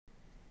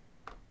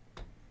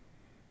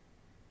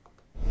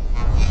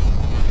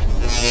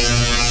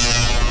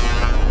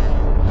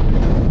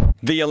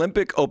The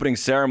Olympic opening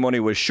ceremony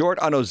was short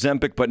on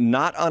Ozempic, but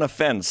not on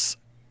offense.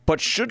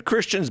 But should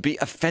Christians be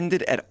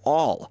offended at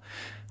all?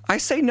 I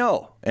say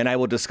no, and I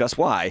will discuss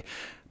why.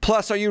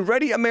 Plus, are you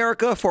ready,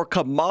 America, for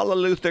Kamala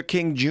Luther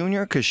King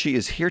Junior? Because she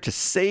is here to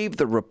save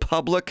the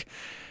Republic.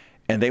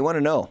 And they want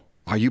to know,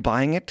 are you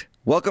buying it?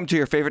 Welcome to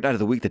your favorite night of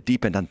the week, The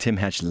Deep End on Tim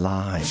Hatch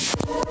Live.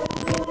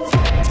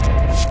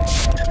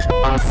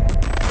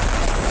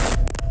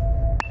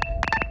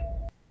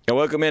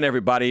 Welcome in,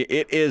 everybody.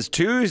 It is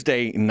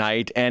Tuesday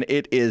night, and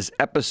it is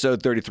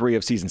episode 33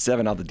 of Season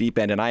 7 of The Deep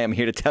End, and I am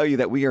here to tell you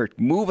that we are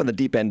moving The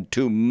Deep End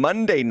to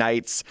Monday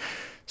nights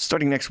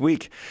starting next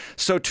week.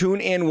 So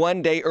tune in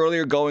one day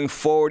earlier going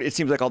forward. It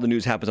seems like all the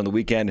news happens on the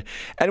weekend,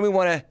 and we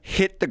want to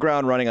hit the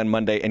ground running on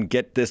Monday and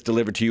get this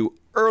delivered to you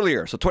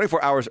earlier. So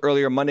 24 hours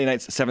earlier, Monday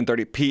nights,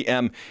 7:30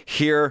 p.m.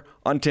 here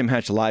on Tim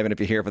Hatch Live, and if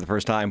you're here for the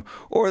first time,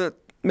 or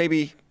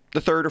maybe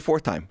the third or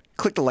fourth time,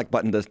 click the like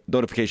button, the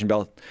notification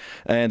bell,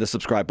 and the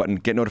subscribe button.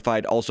 Get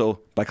notified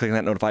also by clicking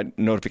that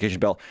notification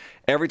bell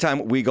every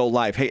time we go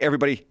live. Hey,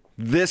 everybody,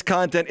 this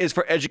content is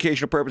for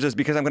educational purposes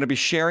because I'm going to be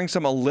sharing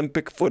some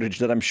Olympic footage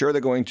that I'm sure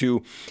they're going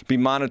to be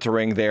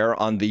monitoring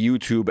there on the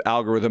YouTube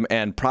algorithm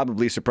and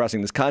probably suppressing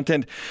this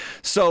content.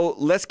 So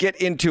let's get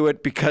into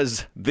it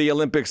because the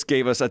Olympics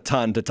gave us a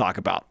ton to talk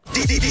about.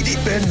 Deep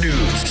End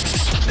News.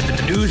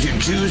 The news you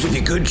choose if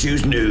you could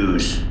choose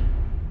news.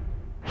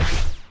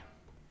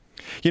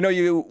 You know,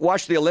 you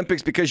watch the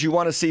Olympics because you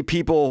want to see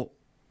people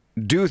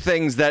do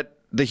things that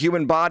the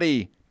human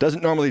body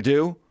doesn't normally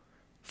do.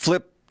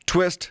 Flip,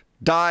 twist,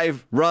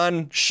 dive,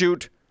 run,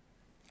 shoot.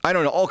 I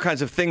don't know, all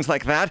kinds of things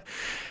like that.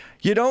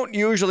 You don't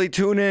usually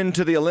tune in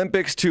to the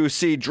Olympics to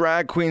see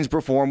drag queens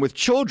perform with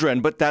children,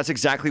 but that's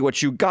exactly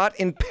what you got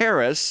in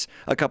Paris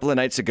a couple of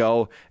nights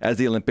ago as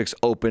the Olympics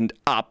opened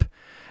up.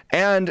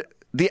 And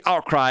the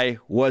outcry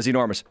was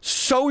enormous.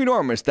 So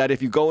enormous that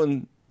if you go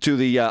in to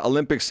the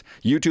Olympics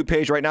YouTube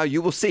page right now,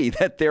 you will see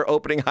that their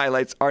opening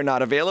highlights are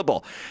not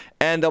available.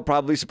 And they'll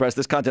probably suppress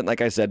this content,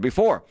 like I said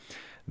before.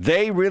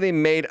 They really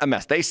made a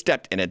mess. They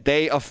stepped in it.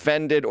 They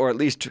offended, or at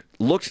least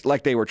looked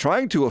like they were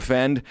trying to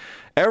offend,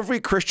 every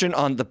Christian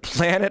on the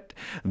planet.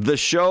 The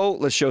show,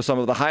 let's show some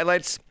of the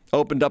highlights,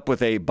 opened up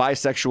with a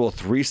bisexual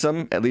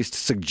threesome, at least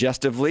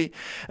suggestively,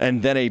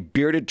 and then a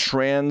bearded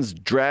trans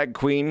drag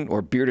queen,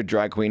 or bearded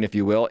drag queen, if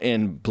you will,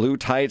 in blue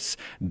tights,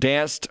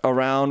 danced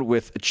around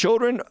with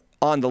children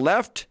on the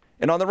left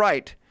and on the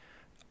right,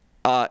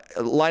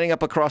 lining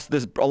up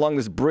along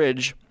this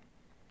bridge,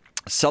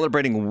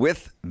 celebrating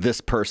with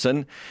this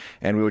person.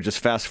 And we would just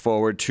fast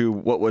forward to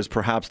what was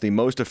perhaps the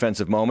most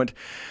offensive moment.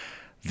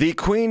 The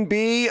queen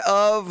bee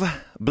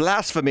of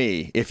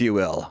blasphemy, if you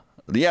will.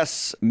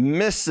 Yes,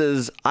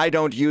 Mrs. I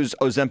don't use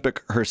Ozempic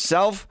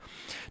herself,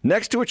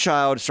 next to a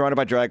child surrounded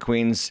by drag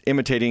queens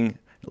imitating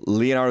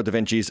Leonardo da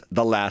Vinci's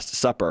The Last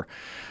Supper.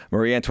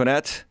 Marie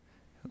Antoinette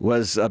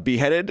was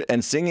beheaded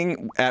and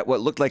singing at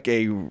what looked like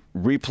a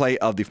replay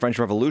of the French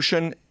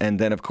Revolution. And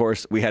then, of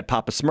course, we had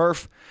Papa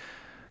Smurf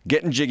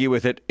getting jiggy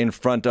with it in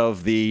front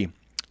of the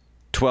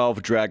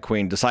 12 drag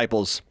queen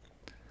disciples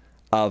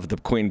of the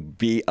Queen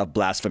Bee of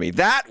Blasphemy.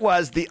 That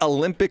was the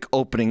Olympic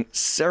opening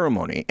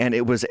ceremony, and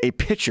it was a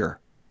picture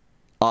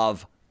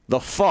of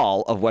the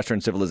fall of Western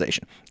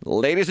civilization.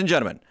 Ladies and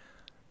gentlemen,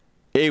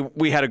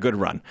 we had a good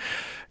run.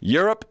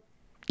 Europe,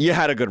 you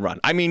had a good run.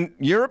 I mean,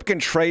 Europe can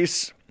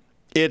trace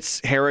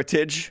its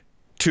heritage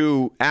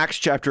to Acts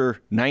chapter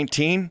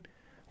 19,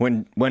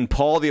 when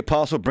Paul the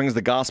Apostle brings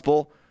the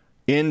gospel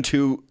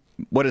into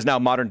what is now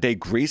modern-day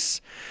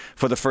Greece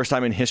for the first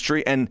time in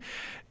history. And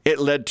it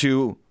led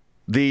to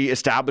the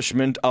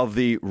establishment of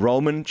the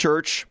Roman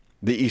Church,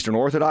 the Eastern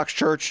Orthodox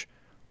Church.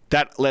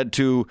 That led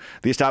to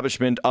the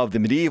establishment of the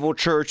medieval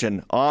church,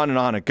 and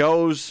on it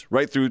goes,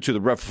 right through to the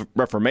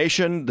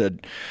Reformation. The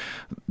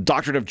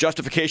doctrine of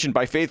justification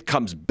by faith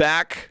comes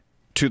back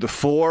to the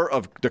fore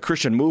of the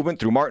Christian movement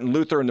through Martin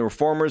Luther and the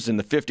Reformers in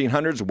the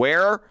 1500s,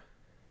 where?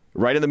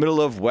 Right in the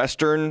middle of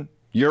Western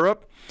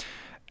Europe.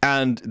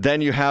 And then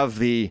you have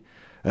the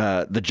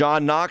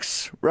John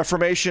Knox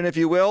Reformation, if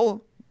you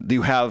will.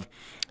 You have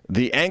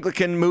the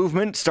Anglican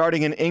movement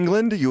starting in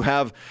England. You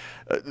have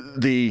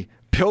the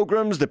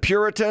Pilgrims, the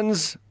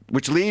Puritans,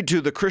 which lead to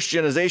the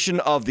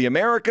Christianization of the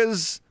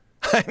Americas.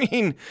 I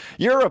mean,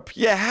 Europe,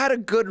 you had a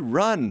good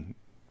run,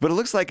 but it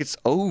looks like it's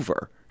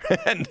over.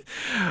 And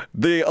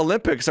the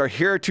Olympics are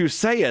here to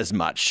say as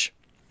much.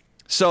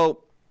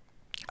 So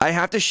I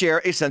have to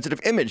share a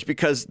sensitive image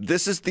because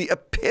this is the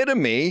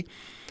epitome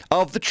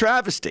of the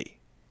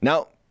travesty.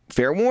 Now,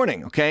 fair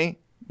warning, okay?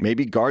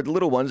 Maybe guard the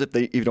little ones if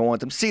you don't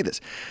want them to see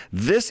this.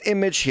 This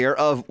image here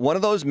of one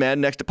of those men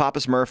next to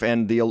Papa Smurf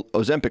and the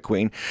Ozempic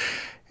queen,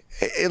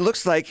 it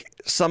looks like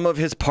some of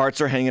his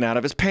parts are hanging out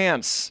of his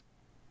pants.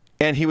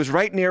 And he was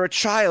right near a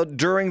child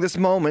during this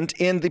moment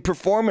in the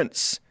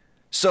performance.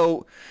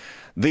 So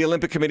the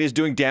Olympic Committee is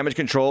doing damage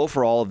control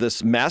for all of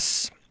this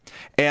mess.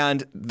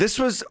 And this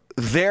was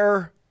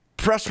their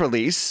press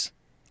release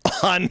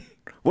on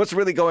what's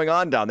really going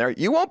on down there.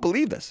 You won't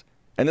believe this.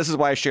 And this is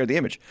why I shared the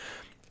image.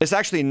 It's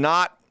actually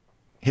not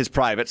his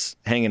privates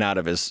hanging out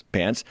of his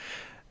pants.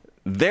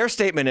 their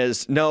statement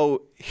is,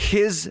 no,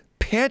 his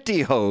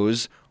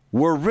pantyhose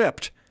were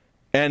ripped,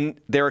 and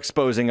they're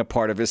exposing a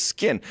part of his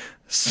skin.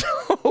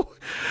 So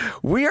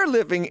we are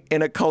living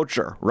in a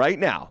culture right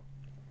now,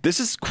 this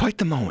is quite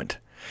the moment,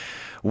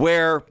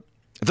 where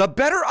the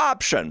better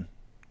option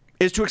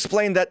is to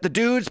explain that the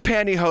dude's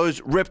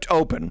pantyhose ripped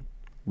open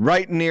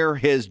right near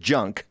his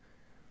junk,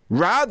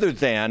 rather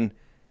than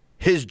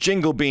his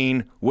jingle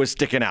bean was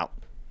sticking out.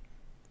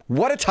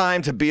 What a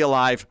time to be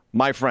alive,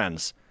 my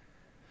friends.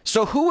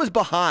 So who was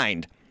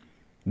behind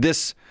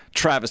this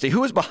travesty?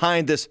 Who was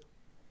behind this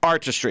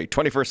artistry,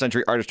 21st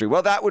century artistry?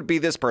 Well, that would be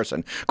this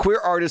person, queer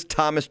artist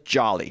Thomas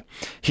Jolly.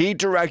 He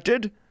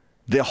directed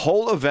the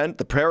whole event,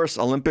 the Paris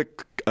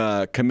Olympic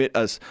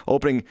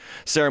opening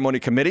ceremony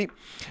committee.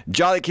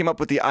 Jolly came up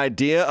with the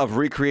idea of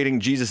recreating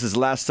Jesus'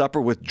 Last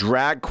Supper with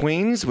drag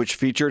queens, which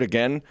featured,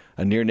 again,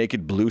 a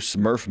near-naked blue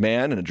Smurf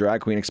man and a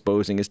drag queen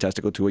exposing his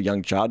testicle to a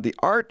young child. The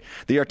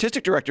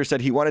artistic director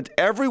said he wanted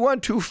everyone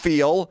to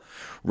feel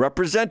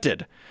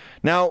represented.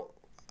 Now,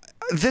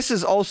 this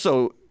is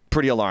also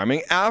pretty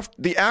alarming.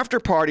 The after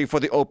party for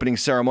the opening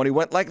ceremony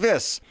went like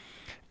this.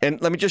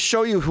 And let me just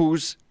show you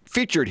who's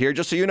featured here,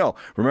 just so you know.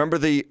 Remember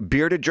the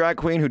bearded drag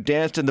queen who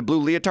danced in the blue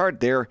leotard?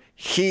 There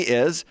he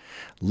is.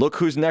 Look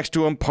who's next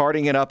to him,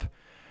 partying it up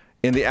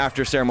in the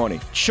after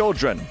ceremony.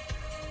 Children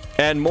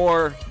and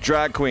more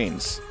drag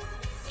queens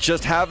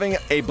just having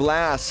a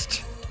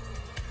blast.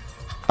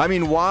 I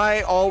mean,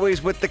 why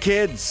always with the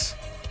kids?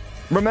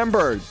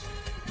 Remember,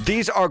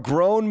 these are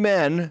grown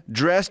men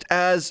dressed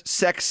as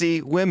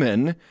sexy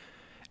women,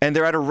 and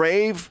they're at a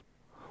rave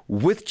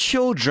with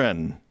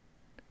children.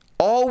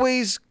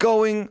 Always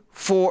going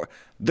for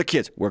the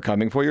kids. We're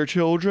coming for your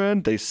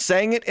children. They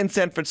sang it in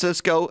San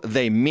Francisco.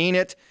 They mean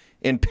it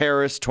in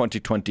Paris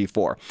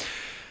 2024.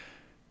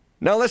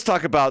 Now let's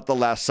talk about the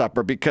Last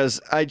Supper,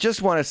 because I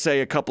just want to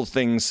say a couple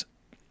things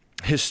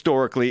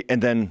historically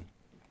and then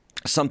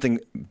something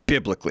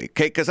biblically,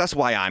 okay? Because that's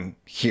why I'm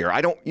here.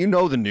 You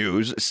know the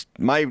news.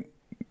 My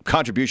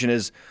contribution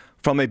is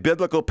from a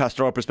biblical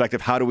pastoral perspective.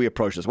 How do we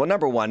approach this? Well,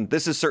 number one,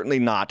 this is certainly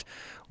not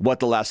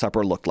what the Last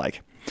Supper looked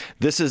like.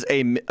 This is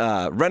a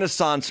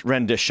Renaissance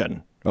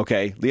rendition,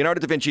 okay?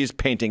 Leonardo da Vinci's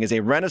painting is a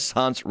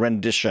Renaissance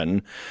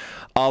rendition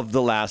of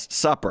the Last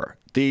Supper.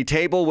 The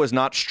table was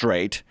not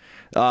straight.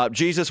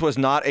 Jesus was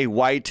not a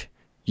white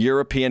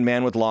European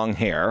man with long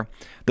hair.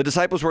 The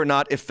disciples were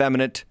not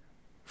effeminate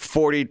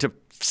 40 to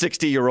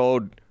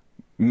 60-year-old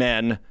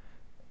men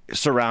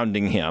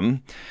surrounding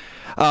him.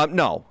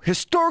 No,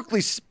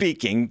 historically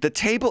speaking, the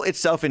table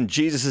itself in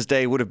Jesus'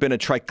 day would have been a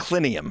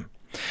triclinium.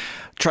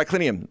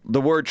 Triclinium,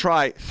 the word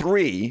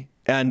three,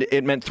 and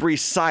it meant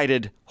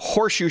three-sided,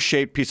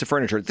 horseshoe-shaped piece of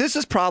furniture. This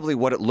is probably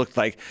what it looked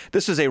like.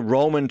 This is a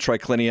Roman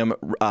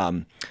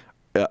triclinium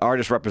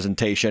artist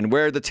representation,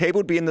 where the table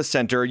would be in the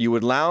center. You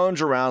would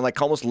lounge around like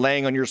almost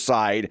laying on your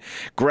side,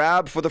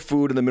 grab for the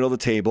food in the middle of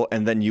the table,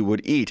 and then you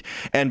would eat.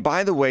 And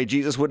by the way,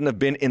 Jesus wouldn't have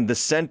been in the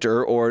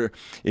center, or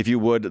if you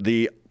would,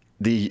 the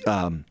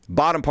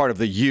bottom part of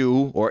the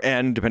U or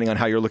N, depending on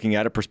how you're looking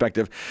at it,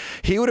 perspective.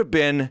 He would have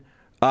been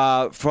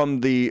from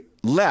the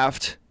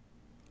left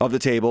of the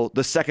table,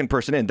 the second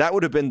person in. That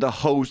would have been the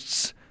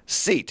host's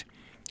seat.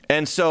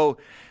 And so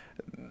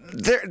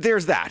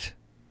there's that.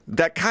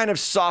 That kind of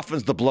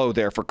softens the blow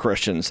there for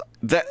Christians.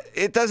 That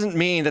it doesn't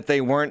mean that they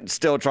weren't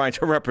still trying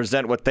to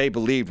represent what they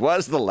believed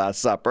was the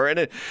Last Supper. And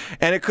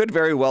it could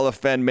very well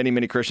offend many,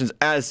 many Christians,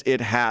 as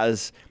it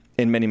has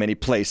in many, many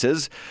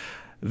places.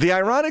 The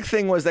ironic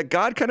thing was that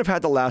God kind of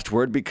had the last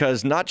word,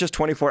 because not just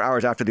 24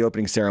 hours after the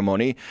opening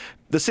ceremony,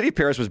 the city of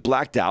Paris was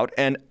blacked out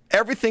and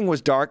everything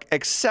was dark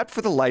except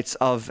for the lights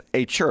of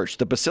a church,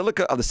 the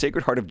Basilica of the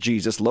Sacred Heart of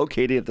Jesus,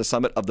 located at the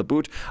summit of the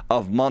Butte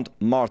of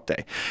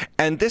Montmartre.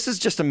 And this is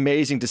just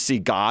amazing to see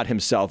God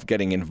himself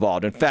getting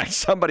involved. In fact,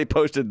 somebody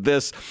posted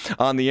this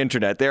on the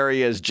internet. There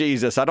he is,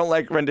 Jesus. I don't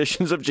like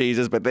renditions of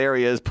Jesus, but there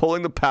he is,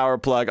 pulling the power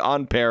plug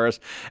on Paris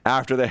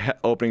after the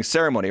opening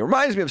ceremony. It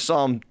reminds me of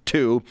Psalm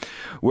 2,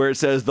 where it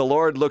says, "The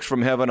Lord looks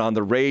from heaven on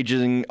the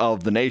raging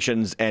of the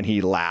nations, and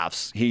he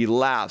laughs." He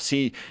laughs.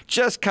 He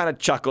just kind of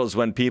chuckles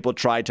when people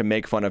try to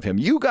make fun of him.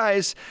 You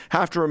guys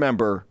have to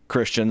remember,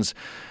 Christians,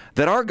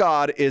 that our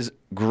God is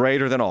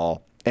greater than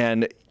all.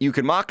 And you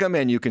can mock him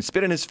and you can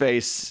spit in his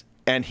face,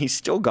 and he's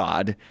still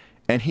God,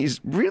 and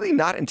he's really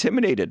not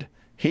intimidated.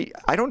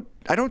 I don't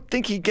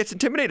think he gets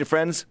intimidated,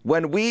 friends,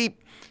 when we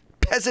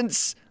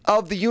peasants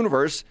of the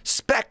universe,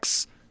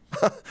 specks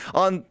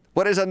on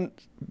what is a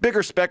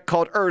bigger speck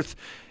called Earth,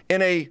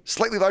 in a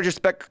slightly larger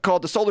speck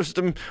called the solar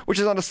system, which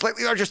is on a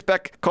slightly larger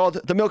speck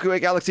called the Milky Way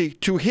galaxy,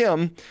 to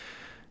him,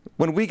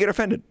 when we get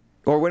offended,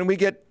 or when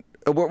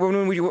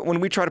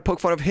we try to poke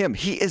fun of him,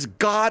 he is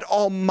God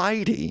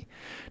Almighty.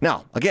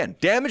 Now, again,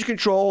 damage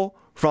control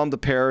from the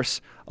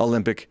Paris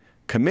Olympic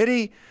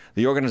Committee.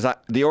 The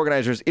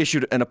organizers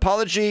issued an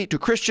apology to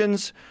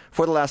Christians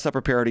for the Last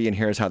Supper parody, and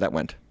here's how that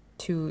went.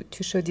 To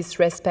show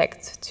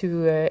disrespect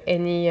to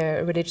any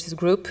religious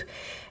group.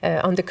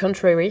 On the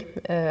contrary,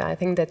 I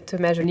think that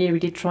Thomas Jolly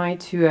really tried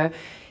to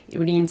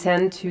really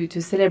intend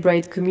to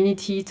celebrate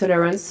community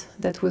tolerance.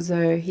 That was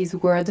his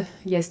word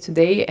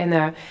yesterday.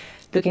 And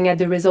looking at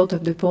the result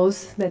of the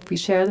polls that we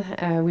shared,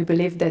 we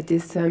believe that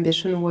this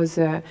ambition was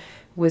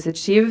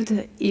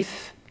achieved.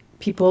 If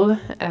people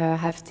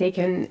have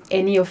taken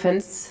any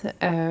offense,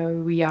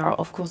 we are,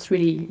 of course,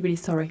 really, really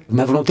sorry.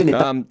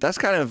 That's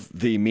kind of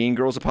the Mean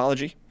Girls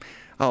apology.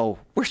 Oh,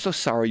 we're so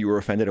sorry you were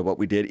offended at what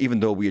we did,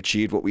 even though we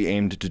achieved what we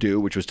aimed to do,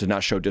 which was to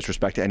not show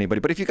disrespect to anybody.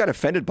 But if you got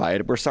offended by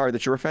it, we're sorry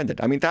that you're offended.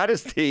 I mean, that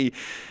is the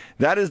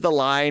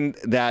line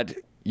that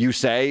you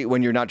say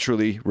when you're not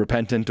truly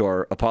repentant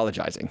or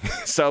apologizing.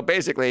 So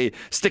basically,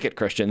 stick it,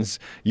 Christians.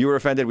 You were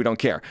offended. We don't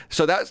care.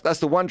 So that's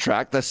the one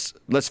track.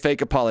 Let's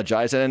fake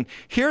apologize. And then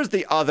here's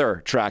the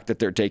other track that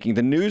they're taking.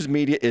 The news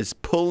media is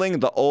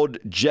pulling the old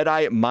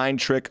Jedi mind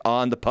trick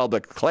on the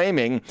public,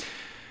 claiming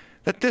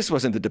that this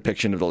wasn't the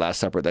depiction of the Last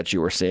Supper that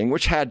you were seeing,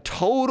 which had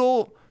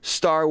total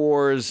Star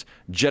Wars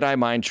Jedi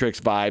mind tricks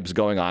vibes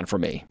going on for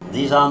me.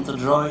 These aren't the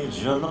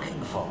droids you're looking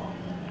for.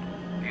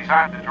 These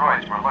aren't the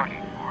droids we're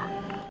looking for.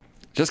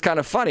 Just kind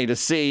of funny to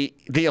see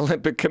the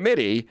Olympic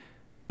Committee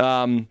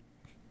trying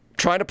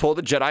to pull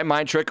the Jedi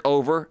mind trick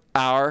over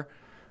our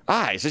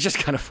eyes. It's just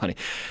kind of funny.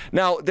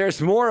 Now,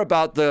 there's more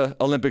about the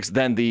Olympics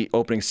than the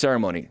opening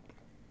ceremony.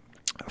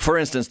 For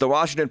instance, the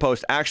Washington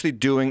Post actually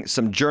doing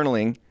some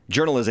journalisming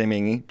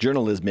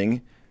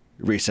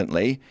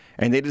recently,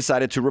 and they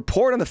decided to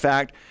report on the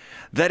fact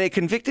that a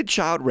convicted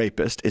child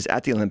rapist is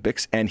at the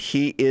Olympics and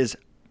he is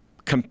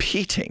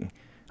competing.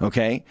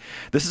 Okay?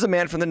 This is a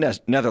man from the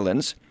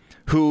Netherlands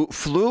who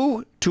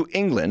flew to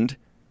England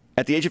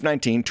at the age of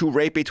 19 to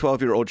rape a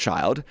 12-year-old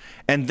child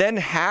and then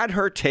had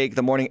her take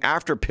the morning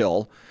after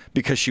pill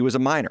because she was a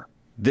minor.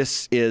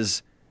 This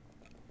is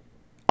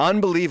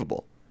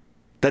unbelievable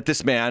that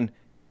this man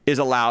is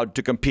allowed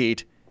to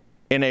compete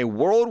in a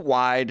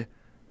worldwide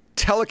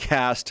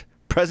telecast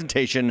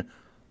presentation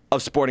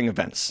of sporting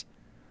events.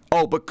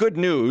 Oh, but good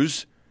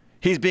news,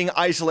 he's being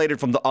isolated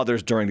from the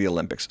others during the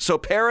Olympics. So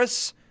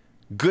Paris,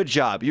 good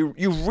job. You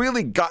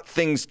really got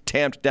things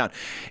tamped down.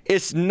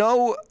 It's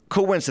no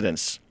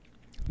coincidence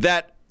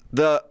that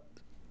the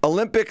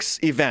Olympics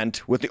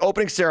event with the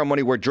opening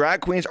ceremony where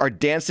drag queens are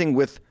dancing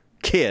with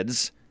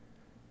kids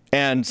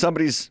and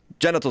somebody's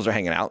genitals are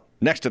hanging out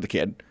next to the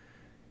kid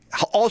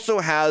also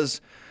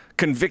has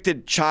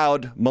convicted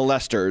child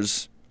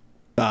molesters,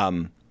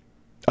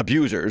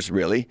 abusers,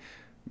 really,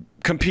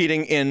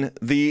 competing in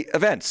the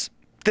events.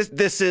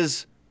 This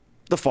is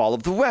the fall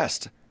of the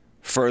West.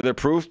 Further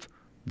proof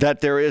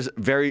that there is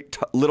very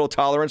little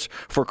tolerance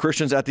for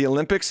Christians at the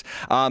Olympics.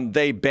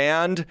 They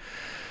banned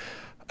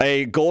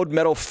a gold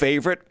medal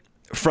favorite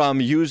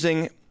from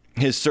using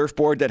his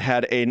surfboard that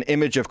had an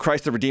image of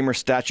Christ the Redeemer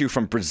statue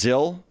from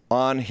Brazil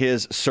on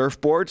his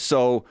surfboard.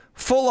 So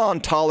full-on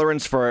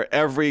tolerance for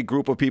every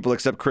group of people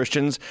except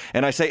Christians.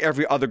 And I say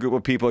every other group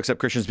of people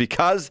except Christians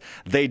because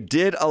they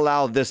did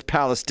allow this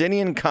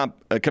Palestinian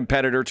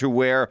competitor to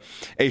wear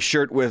a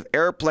shirt with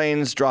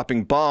airplanes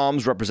dropping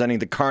bombs representing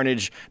the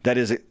carnage that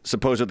is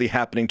supposedly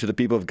happening to the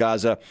people of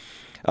Gaza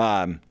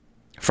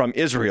from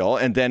Israel.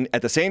 And then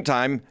at the same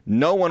time,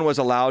 no one was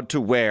allowed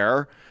to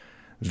wear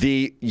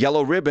the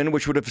yellow ribbon,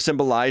 which would have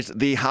symbolized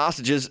the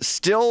hostages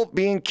still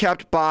being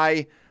kept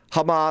by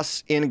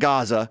Hamas in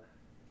Gaza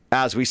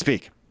as we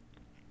speak.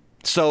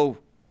 So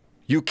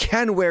you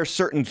can wear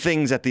certain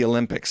things at the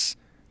Olympics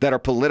that are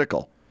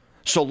political,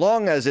 so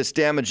long as it's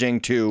damaging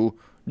to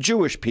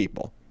Jewish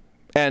people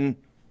and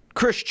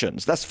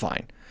Christians. That's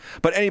fine.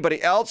 But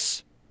anybody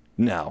else,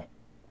 no.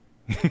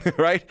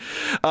 Right?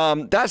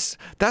 That's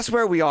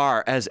where we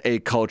are as a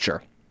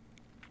culture.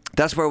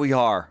 That's where we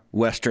are,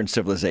 Western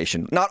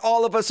civilization. Not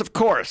all of us, of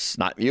course.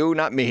 Not you,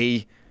 not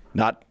me,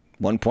 not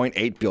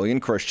 1.8 billion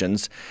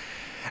Christians.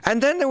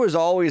 And then there was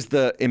always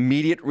the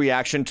immediate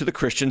reaction to the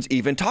Christians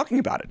even talking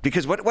about it.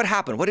 Because what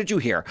happened? What did you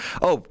hear?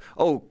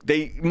 Oh,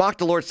 they mocked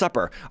the Lord's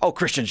Supper. Oh,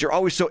 Christians, you're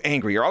always so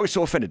angry. You're always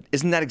so offended.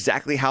 Isn't that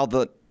exactly how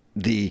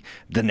the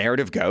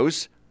narrative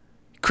goes?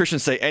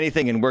 Christians say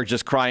anything and we're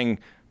just crying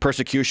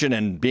persecution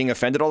and being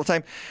offended all the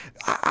time.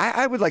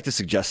 I would like to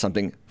suggest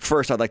something.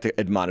 First, I'd like to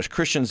admonish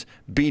Christians,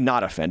 be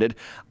not offended.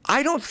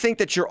 I don't think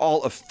that you're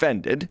all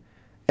offended.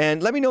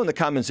 And let me know in the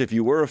comments if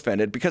you were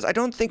offended, because I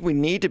don't think we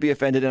need to be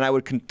offended, and I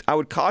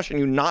would caution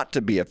you not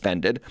to be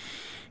offended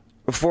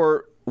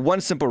for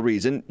one simple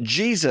reason.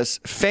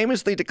 Jesus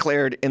famously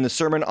declared in the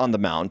Sermon on the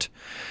Mount,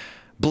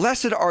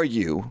 "Blessed are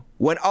you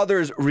when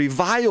others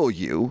revile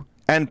you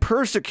and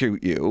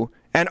persecute you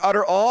and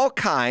utter all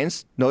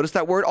kinds," notice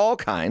that word, all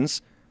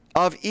kinds,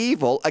 "of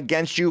evil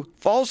against you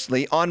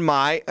falsely on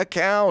my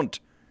account."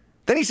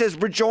 Then he says,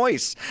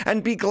 "Rejoice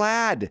and be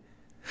glad,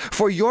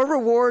 for your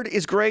reward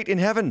is great in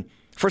heaven.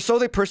 For so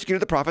they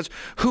persecuted the prophets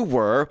who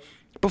were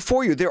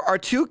before you." There are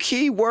two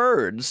key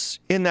words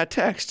in that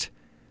text.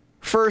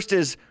 First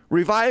is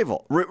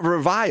revile,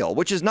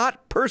 which is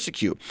not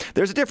persecute.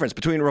 There's a difference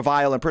between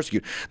revile and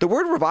persecute. The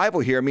word revival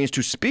here means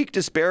to speak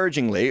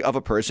disparagingly of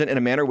a person in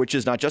a manner which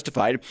is not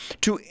justified,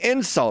 to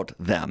insult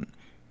them.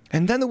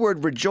 And then the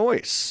word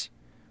rejoice,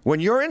 when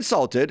you're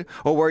insulted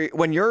or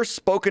when you're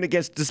spoken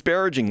against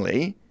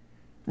disparagingly,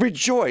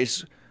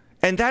 rejoice.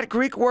 And that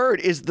Greek word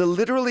is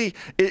literally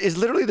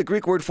the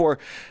Greek word for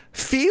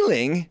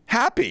feeling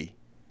happy.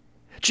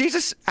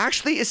 Jesus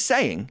actually is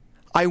saying,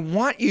 I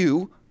want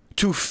you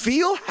to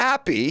feel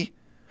happy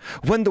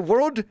when the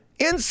world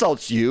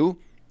insults you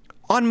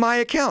on my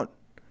account.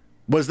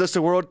 Was this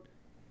a world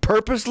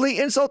purposely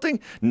insulting?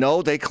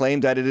 No, they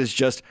claim that it is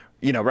just,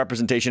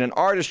 representation and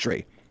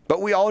artistry.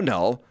 But we all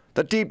know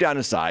that deep down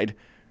inside,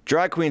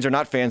 drag queens are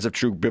not fans of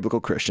true biblical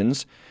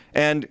Christians,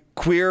 and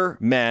queer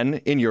men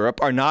in Europe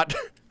are not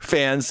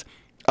fans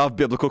of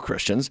biblical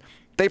Christians.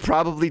 They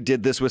probably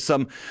did this with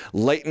some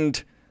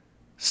latent,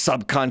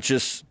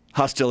 subconscious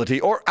hostility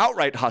or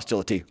outright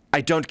hostility. I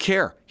don't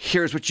care.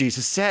 Here's what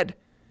Jesus said.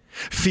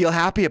 Feel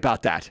happy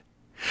about that.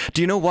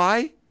 Do you know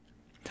why?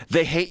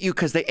 They hate you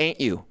because they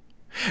ain't you.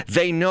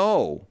 They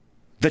know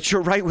that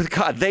you're right with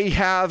God. They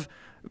have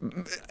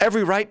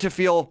every right to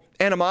feel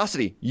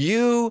animosity.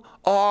 You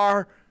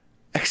are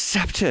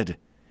accepted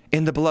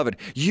in the beloved.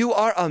 You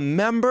are a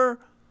member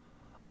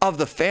of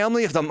the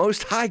family of the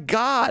Most High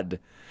God.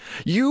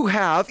 You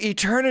have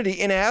eternity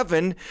in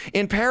heaven,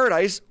 in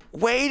paradise,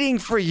 waiting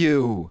for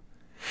you.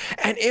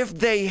 And if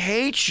they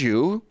hate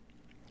you,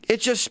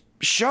 it just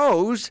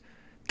shows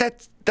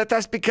that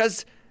that's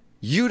because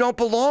you don't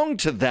belong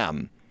to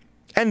them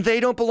and they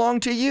don't belong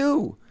to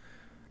you.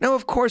 Now,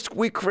 of course,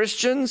 we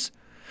Christians,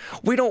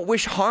 we don't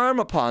wish harm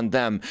upon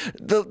them.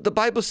 The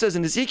Bible says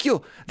in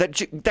Ezekiel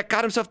that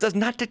God himself does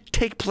not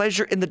take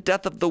pleasure in the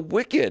death of the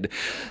wicked.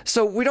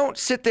 So we don't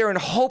sit there and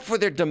hope for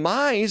their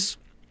demise.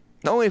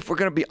 Only if we're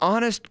going to be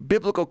honest,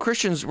 biblical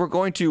Christians, we're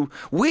going to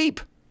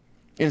weep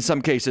in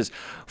some cases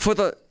for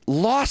the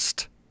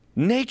lost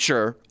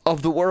nature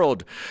of the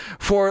world,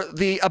 for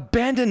the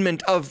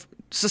abandonment of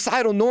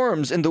societal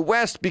norms in the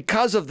West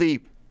because of the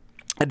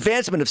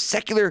advancement of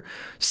secular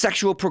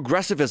sexual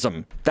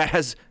progressivism that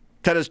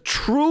has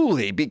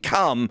truly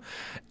become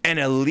an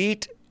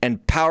elite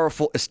and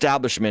powerful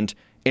establishment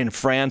in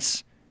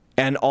France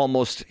and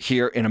almost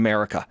here in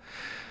America.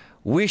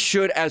 We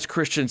should, as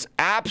Christians,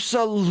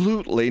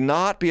 absolutely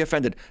not be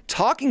offended.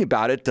 Talking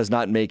about it does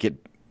not make it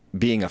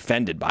being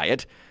offended by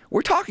it.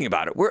 We're talking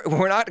about it.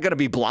 We're not going to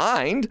be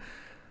blind,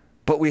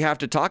 but we have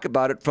to talk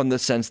about it from the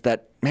sense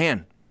that,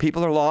 man,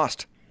 people are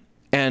lost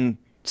and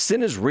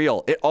sin is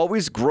real. It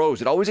always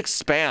grows. It always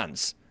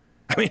expands.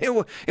 I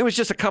mean, it was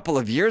just a couple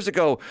of years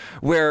ago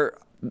where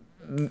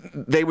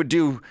they would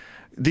do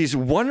these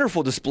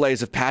wonderful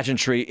displays of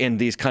pageantry in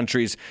these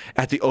countries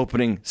at the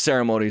opening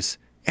ceremonies.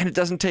 And it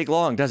doesn't take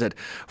long, does it,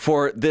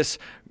 for this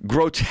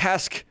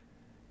grotesque,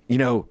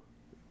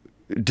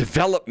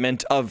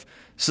 development of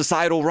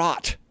societal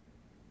rot.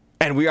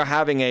 And we are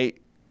having a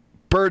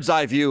bird's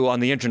eye view on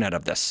the internet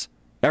of this.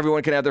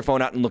 Everyone can have their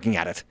phone out and looking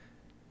at it.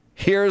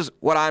 Here's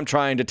what I'm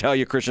trying to tell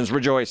you, Christians.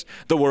 Rejoice.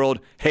 The world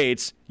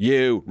hates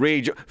you.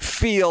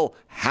 Feel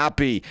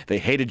happy. They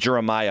hated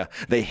Jeremiah.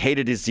 They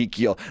hated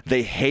Ezekiel.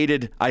 They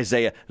hated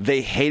Isaiah.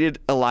 They hated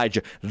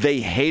Elijah. They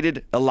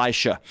hated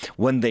Elisha.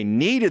 When they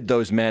needed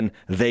those men,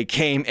 they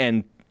came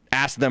and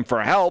asked them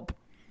for help.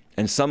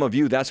 And some of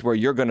you, that's where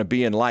you're going to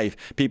be in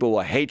life. People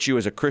will hate you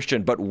as a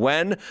Christian. But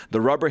when the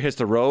rubber hits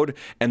the road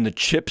and the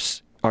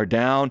chips are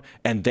down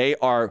and they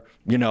are,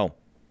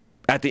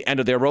 at the end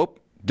of their rope,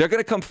 they're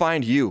going to come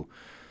find you.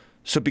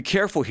 So be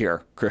careful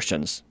here,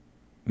 Christians.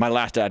 My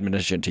last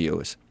admonition to you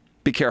is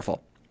be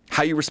careful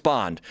how you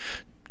respond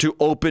to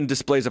open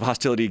displays of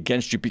hostility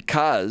against you,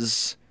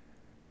 because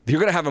you're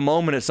going to have a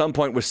moment at some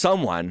point with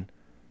someone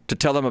to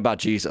tell them about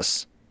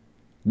Jesus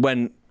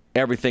when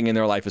everything in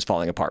their life is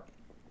falling apart.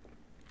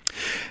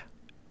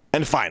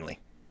 And finally,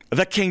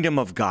 the kingdom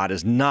of God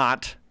is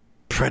not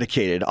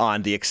predicated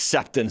on the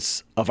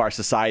acceptance of our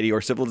society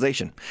or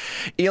civilization.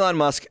 Elon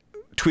Musk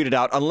tweeted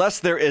out, "Unless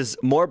there is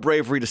more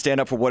bravery to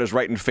stand up for what is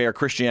right and fair,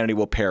 Christianity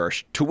will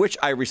perish." To which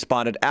I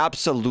responded,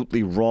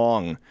 absolutely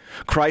wrong.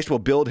 Christ will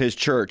build his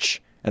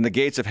church, and the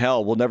gates of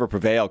hell will never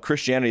prevail.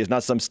 Christianity is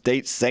not some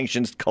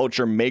state-sanctioned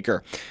culture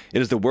maker.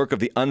 It is the work of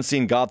the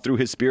unseen God through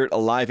his Spirit,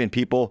 alive in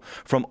people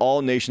from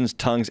all nations,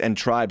 tongues, and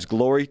tribes.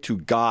 Glory to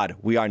God.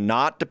 We are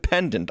not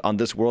dependent on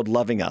this world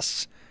loving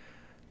us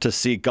to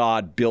see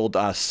God build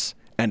us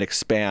and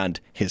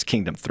expand his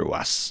kingdom through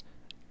us.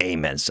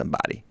 Amen,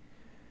 somebody.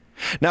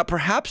 Now,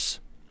 perhaps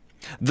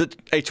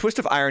a twist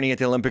of irony at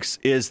the Olympics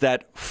is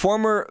that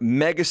former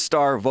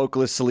megastar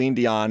vocalist Celine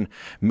Dion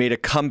made a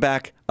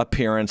comeback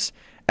appearance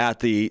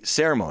at the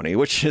ceremony,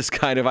 which is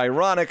kind of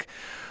ironic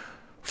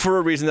for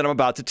a reason that I'm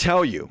about to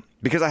tell you,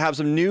 because I have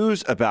some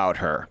news about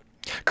her,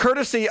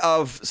 courtesy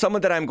of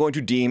someone that I'm going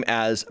to deem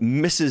as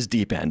Mrs.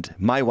 Deep End,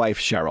 my wife,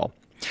 Cheryl.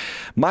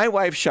 My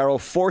wife, Cheryl,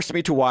 forced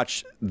me to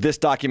watch this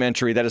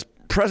documentary that is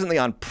presently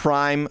on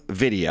Prime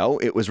Video.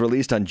 It was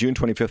released on June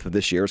 25th of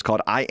this year. It's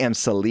called I Am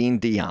Celine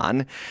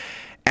Dion.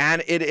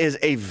 And it is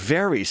a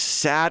very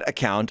sad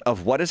account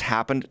of what has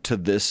happened to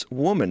this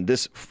woman,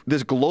 this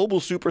global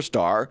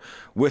superstar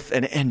with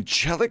an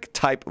angelic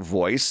type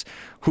voice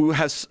who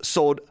has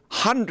sold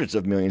hundreds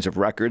of millions of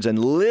records and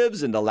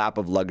lives in the lap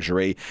of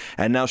luxury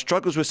and now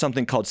struggles with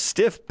something called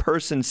stiff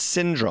person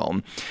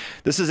syndrome.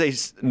 This is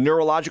a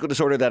neurological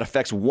disorder that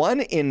affects 1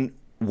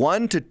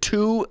 to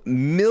 2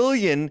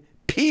 million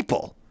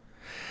people.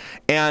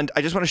 And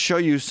I just want to show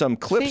you some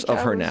clips of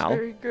her now.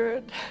 Very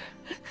good.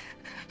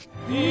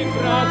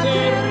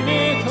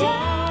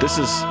 This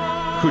is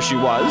who she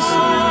was.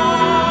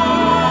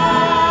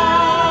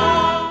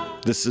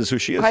 This is who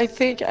she is. I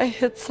think I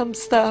hit some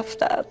stuff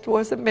that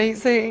was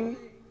amazing.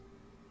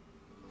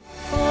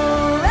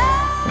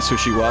 That's who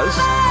she was.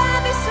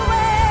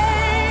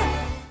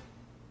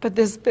 But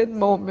there's been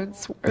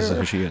moments where This is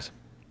who she is.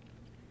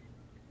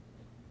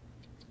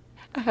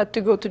 I had to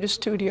go to the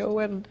studio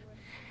and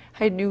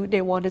I knew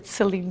they wanted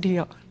Celine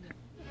Dion.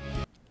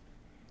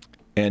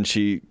 And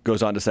she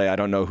goes on to say, I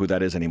don't know who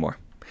that is anymore.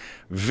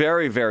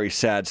 Very, very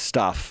sad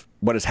stuff,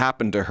 what has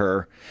happened to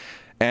her.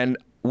 And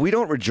we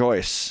don't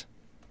rejoice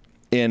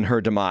in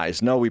her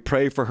demise. No, we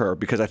pray for her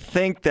because I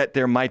think that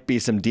there might be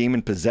some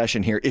demon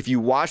possession here. If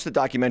you watch the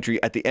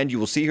documentary, at the end, you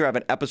will see her have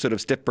an episode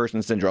of stiff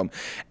person syndrome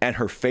and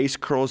her face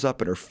curls up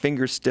and her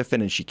fingers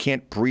stiffen and she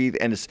can't breathe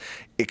and it's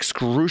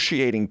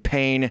excruciating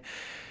pain.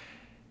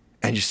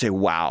 And you say,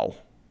 wow.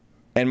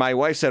 And my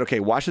wife said, okay,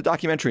 watch the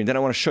documentary, and then I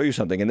want to show you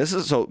something. And this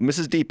is, so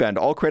Mrs. Deep End,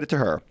 all credit to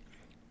her.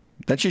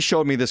 Then she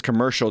showed me this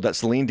commercial that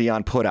Celine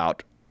Dion put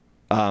out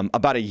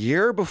about a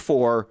year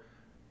before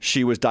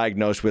she was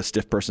diagnosed with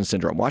stiff person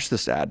syndrome. Watch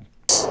this ad.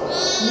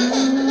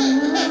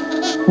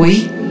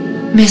 We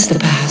miss the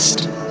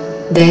past.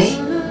 They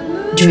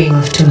dream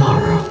of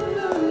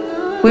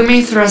tomorrow. We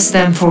may thrust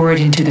them forward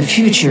into the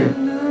future,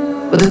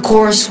 but the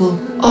course will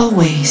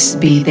always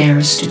be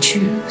theirs to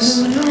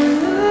choose.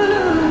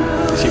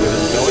 See where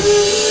this is going?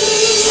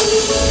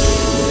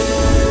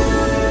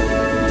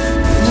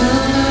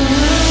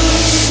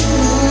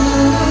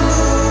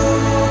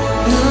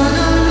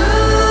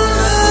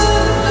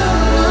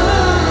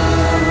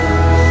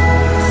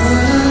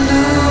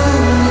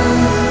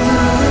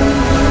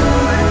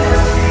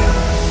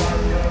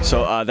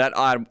 So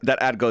that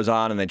ad goes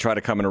on, and they try to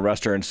come and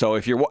arrest her. And so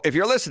if you're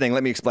listening,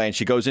 let me explain.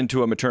 She goes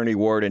into a maternity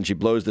ward, and she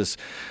blows this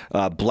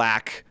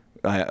black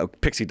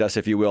pixie dust,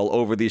 if you will,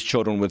 over these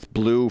children with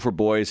blue for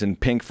boys and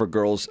pink for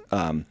girls,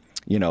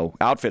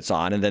 outfits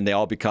on, and then they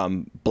all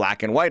become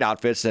black and white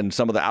outfits, and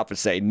some of the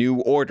outfits say New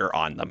Order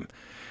on them.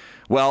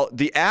 Well,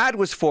 the ad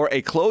was for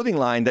a clothing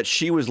line that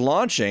she was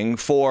launching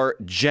for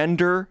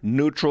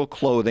gender-neutral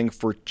clothing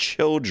for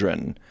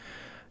children.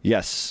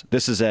 Yes,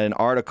 this is an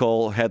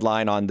article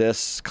headline on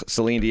this.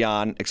 Celine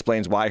Dion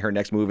explains why her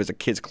next move is a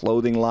kids'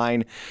 clothing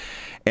line.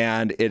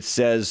 And it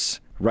says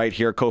right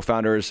here,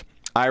 co-founders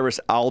Iris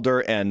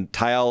Alder and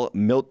Tyle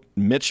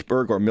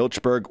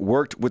Milchberg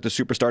worked with the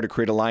superstar to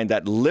create a line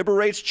that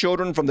liberates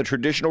children from the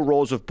traditional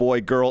roles of boy,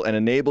 girl, and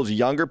enables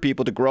younger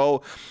people to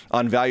grow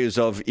on values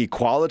of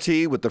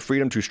equality with the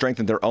freedom to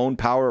strengthen their own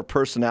power of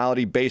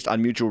personality based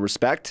on mutual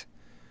respect.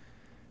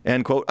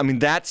 End quote. I mean,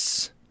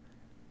 that's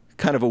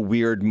kind of a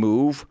weird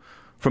move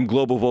from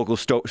global vocal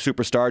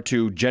superstar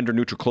to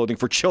gender-neutral clothing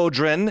for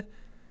children.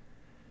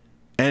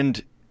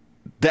 And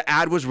the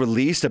ad was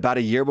released about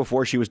a year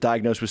before she was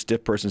diagnosed with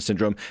stiff person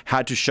syndrome,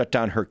 had to shut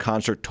down her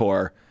concert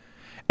tour,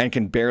 and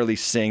can barely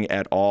sing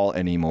at all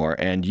anymore.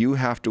 And you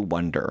have to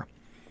wonder,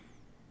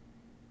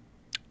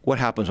 what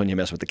happens when you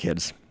mess with the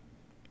kids?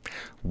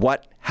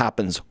 What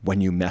happens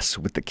when you mess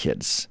with the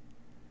kids?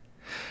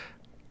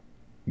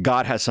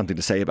 God has something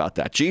to say about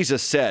that.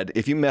 Jesus said,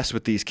 if you mess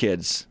with these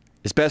kids,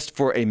 it's best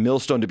for a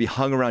millstone to be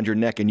hung around your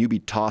neck and you be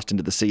tossed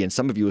into the sea. And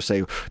some of you will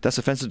say, that's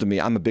offensive to me.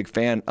 I'm a big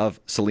fan of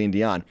Celine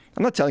Dion.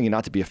 I'm not telling you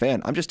not to be a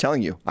fan. I'm just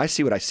telling you, I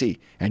see what I see,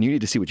 and you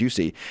need to see what you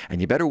see.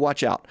 And you better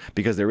watch out,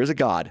 because there is a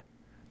God.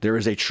 There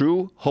is a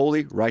true,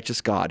 holy,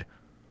 righteous God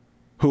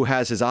who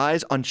has his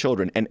eyes on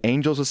children and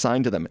angels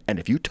assigned to them. And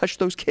if you touch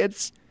those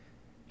kids,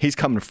 he's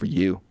coming for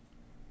you.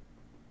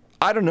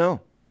 I don't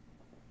know.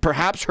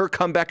 Perhaps her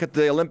comeback at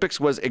the Olympics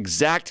was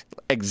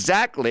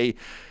exactly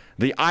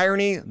the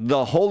irony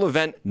the whole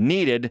event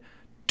needed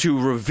to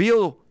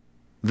reveal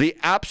the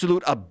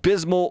absolute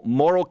abysmal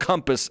moral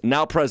compass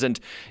now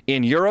present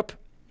in Europe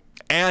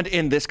and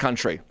in this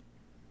country.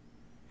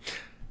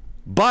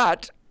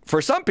 But for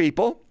some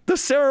people, the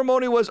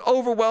ceremony was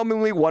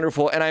overwhelmingly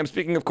wonderful. And I am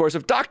speaking, of course,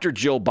 of Dr.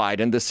 Jill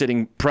Biden, the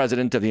sitting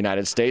president of the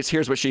United States.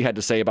 Here's what she had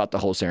to say about the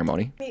whole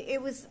ceremony.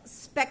 It was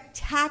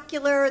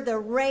spectacular. The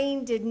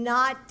rain did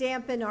not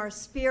dampen our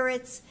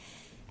spirits.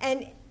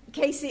 And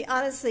Casey,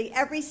 honestly,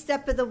 every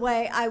step of the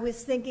way, I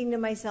was thinking to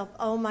myself,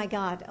 oh my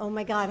God, how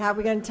are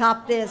we going to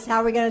top this? How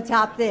are we going to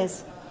top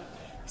this?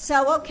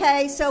 So,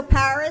 okay, so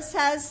Paris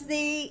has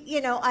the,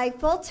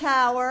 Eiffel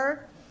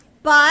Tower,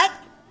 but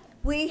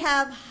we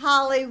have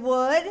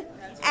Hollywood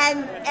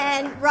and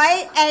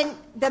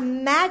the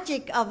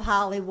magic of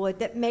Hollywood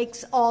that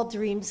makes all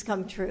dreams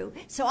come true.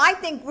 So I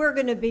think we're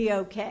going to be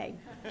okay.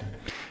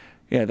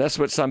 Yeah, that's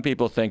what some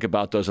people think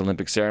about those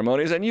Olympic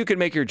ceremonies, and you can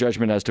make your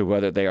judgment as to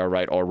whether they are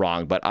right or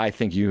wrong, but I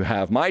think you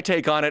have my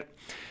take on it,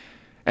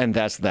 and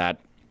that's that.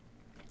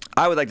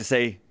 I would like to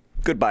say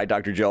goodbye,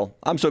 Dr. Jill.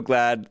 I'm so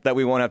glad that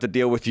we won't have to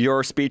deal with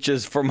your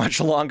speeches for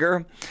much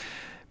longer,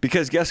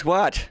 because guess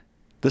what?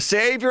 The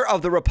savior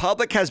of the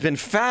republic has been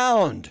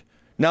found.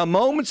 Now,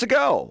 moments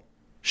ago,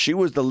 she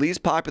was the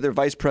least popular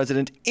vice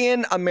president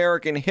in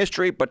American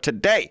history, but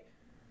today,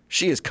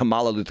 she is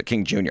Kamala Luther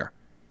King Junior,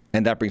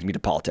 and that brings me to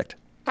politics.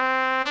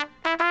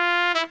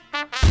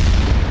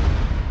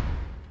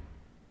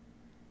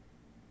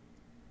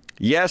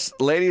 Yes,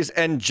 ladies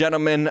and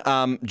gentlemen,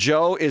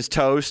 Joe is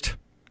toast.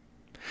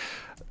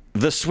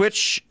 The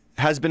switch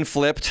has been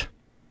flipped,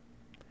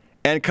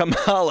 and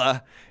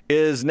Kamala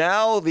is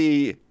now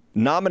the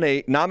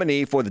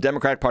nominee for the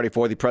Democratic Party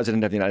for the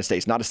President of the United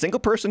States. Not a single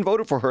person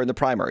voted for her in the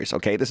primaries,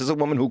 okay? This is a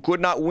woman who could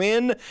not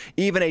win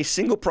even a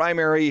single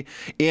primary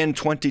in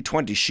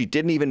 2020. She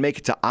didn't even make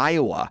it to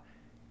Iowa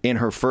in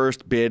her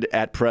first bid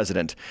at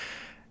president.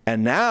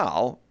 And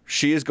now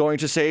she is going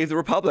to save the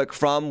republic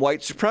from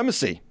white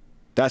supremacy.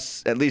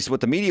 That's at least what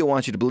the media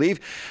wants you to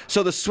believe.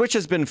 So the switch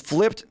has been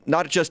flipped,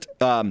 not just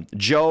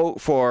Joe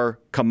for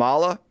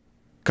Kamala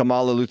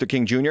Luther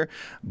King Jr.,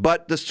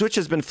 but the switch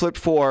has been flipped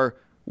for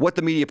what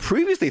the media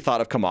previously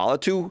thought of Kamala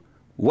to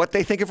what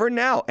they think of her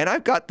now. And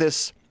I've got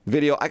this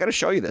video. I got to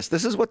show you this.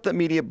 This is what the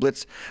media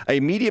blitz,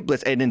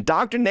 an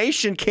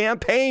indoctrination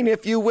campaign,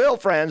 if you will,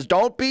 friends.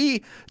 Don't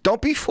be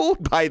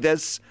fooled by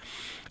this,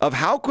 of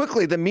how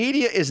quickly the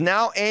media is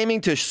now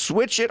aiming to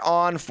switch it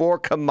on for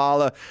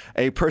Kamala,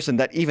 a person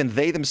that even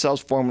they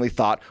themselves formerly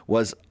thought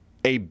was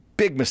a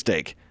big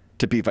mistake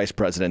to be vice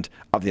president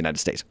of the United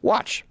States.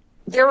 Watch.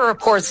 There are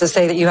reports that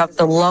say that you have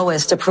the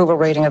lowest approval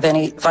rating of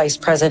any vice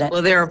president.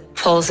 Well, there are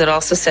polls that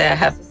also say I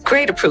have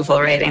great approval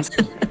ratings.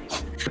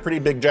 Pretty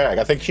big jag.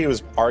 I think she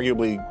was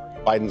arguably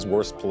Biden's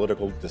worst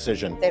political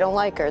decision. They don't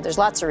like her. There's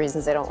lots of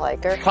reasons they don't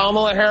like her.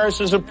 Kamala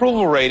Harris's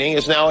approval rating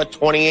is now at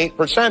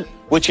 28%,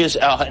 which is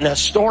an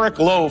historic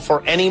low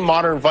for any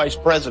modern vice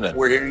president.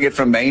 We're hearing it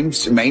from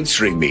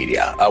mainstream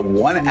media,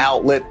 one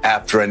outlet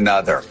after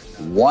another,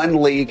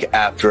 one leak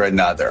after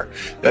another.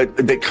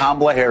 That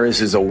Kamala Harris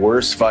is the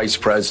worst vice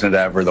president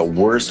ever, the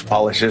worst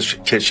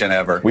politician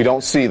ever. We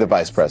don't see the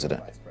vice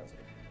president.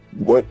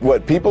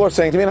 What people are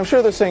saying to me, and I'm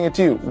sure they're saying it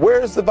to you,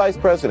 where's the vice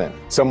president?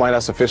 Some White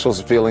House officials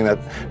are feeling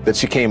that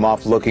she came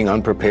off looking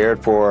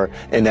unprepared for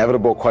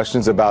inevitable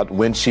questions about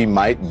when she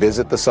might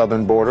visit the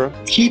southern border.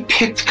 He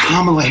picked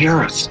Kamala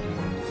Harris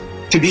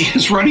to be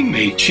his running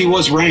mate. She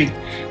was ranked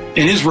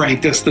and is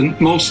ranked as the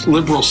most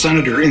liberal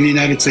senator in the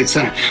United States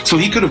Senate. So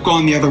he could have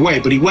gone the other way,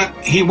 but he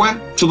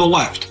went to the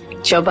left.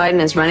 Joe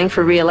Biden is running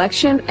for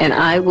re-election, and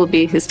I will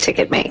be his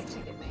ticket mate.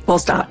 Full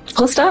stop.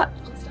 Full stop.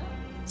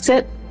 That's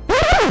it.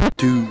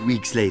 2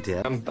 weeks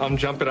later. I'm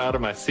jumping out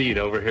of my seat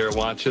over here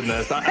watching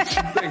this. I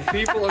think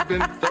people have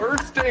been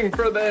thirsting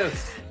for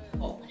this.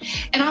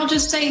 And I'll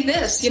just say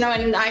this,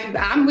 and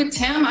I'm with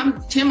Tim.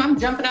 I'm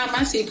jumping out of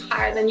my seat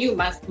higher than you,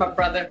 my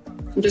brother.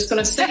 I'm just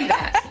going to say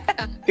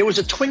that. There was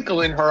a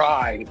twinkle in her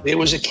eye. There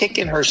was a kick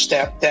in her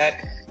step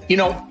that,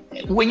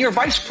 when you're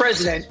vice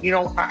president,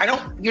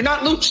 you're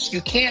not loose.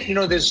 You can't,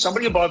 there's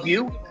somebody above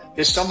you.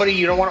 There's somebody,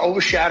 you don't want to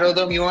overshadow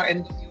them.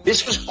 And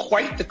this was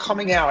quite the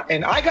coming out.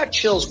 And I got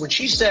chills when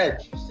she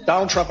said,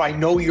 Donald Trump, I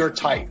know your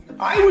type.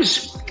 I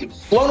was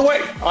blown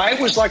away.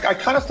 I was like, I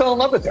kind of fell in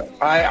love with her.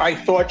 I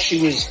thought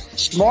she was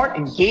smart,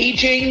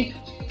 engaging.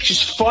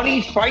 She's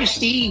funny,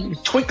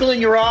 feisty, twinkle in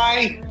your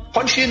eye,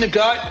 punch you in the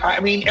gut. I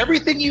mean,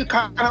 everything you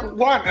kind of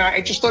want. And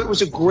I just thought it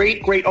was a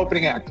great, great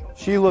opening act.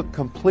 She looked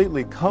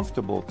completely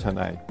comfortable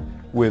tonight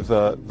with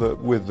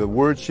the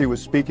words she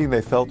was speaking.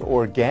 They felt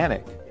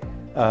organic.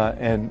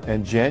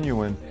 And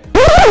genuine.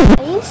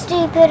 Are you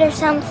stupid or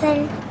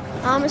something?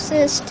 I'm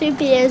as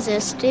stupid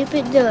as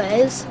stupid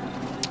does.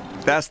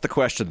 That's the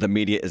question the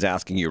media is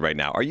asking you right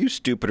now. Are you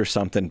stupid or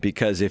something?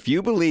 Because if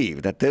you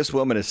believe that this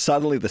woman is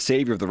suddenly the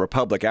savior of the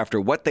republic after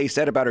what they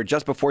said about her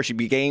just before she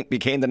became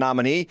the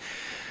nominee,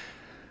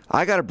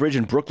 I got a bridge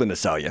in Brooklyn to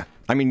sell you.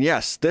 I mean,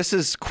 yes, this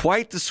is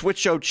quite the switch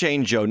show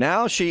change, Joe.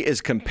 Now she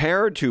is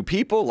compared to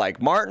people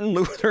like Martin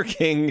Luther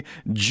King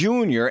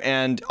Jr.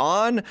 And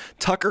on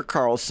Tucker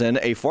Carlson,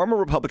 a former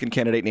Republican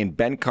candidate named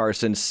Ben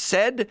Carson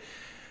said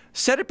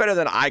it better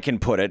than I can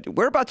put it.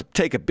 We're about to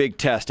take a big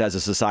test as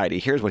a society.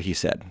 Here's what he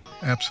said.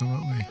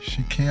 Absolutely.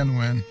 She can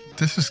win.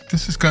 This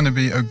is going to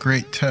be a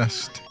great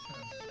test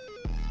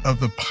of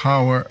the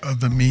power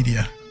of the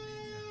media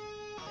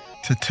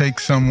to take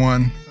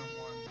someone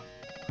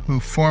who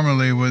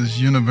formerly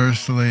was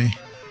universally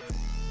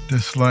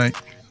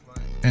disliked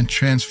and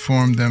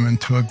transform them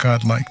into a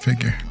godlike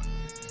figure.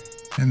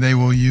 And they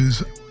will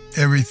use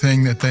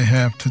everything that they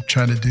have to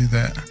try to do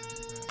that.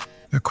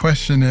 The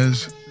question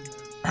is,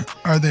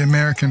 are the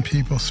American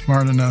people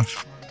smart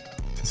enough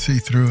to see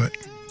through it?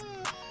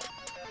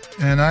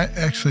 And I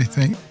actually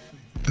think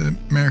the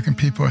American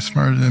people are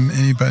smarter than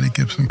anybody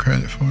gives them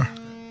credit for.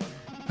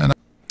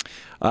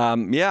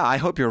 Yeah, I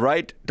hope you're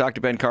right, Dr.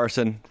 Ben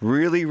Carson.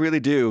 Really, really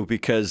do,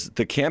 because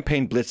the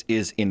campaign blitz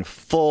is in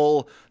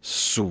full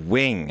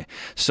swing.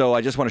 So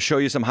I just want to show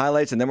you some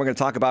highlights, and then we're going to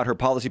talk about her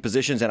policy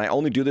positions. And I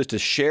only do this to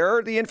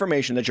share the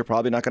information that you're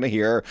probably not going to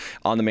hear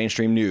on the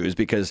mainstream news,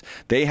 because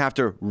they have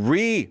to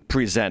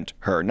represent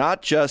her,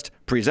 not just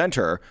present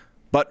her,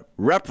 but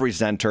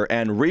represent her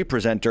and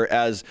represent her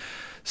as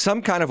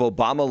some kind of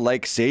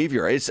Obama-like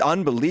savior. It's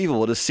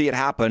unbelievable to see it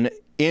happen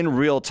in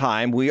real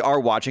time. We are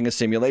watching a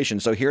simulation.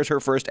 So here's her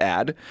first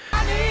ad.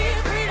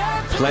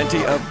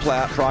 Plenty of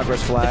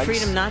progress flags. The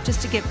freedom not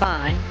just to get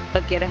by,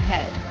 but get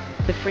ahead.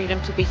 The freedom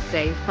to be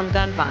safe from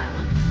gun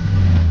violence.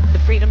 The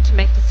freedom to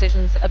make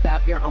decisions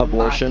about your own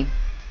abortion. Body.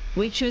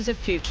 We choose a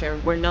future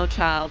where no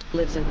child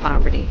lives in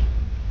poverty,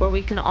 where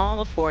we can all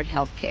afford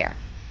health care,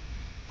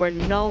 where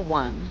no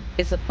one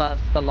is above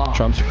the law.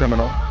 Trump's a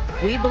criminal.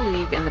 We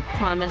believe in the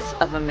promise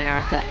of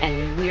America,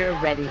 and we're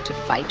ready to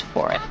fight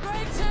for it.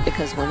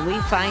 Because when we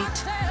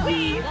fight,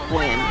 we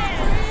win.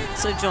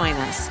 So join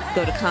us.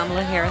 Go to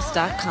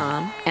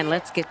KamalaHarris.com and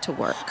let's get to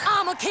work.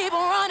 I'ma keep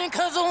on running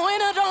because the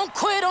winner don't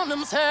quit on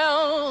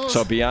themselves.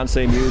 So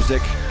Beyonce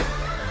music,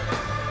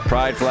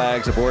 pride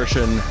flags,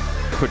 abortion,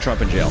 put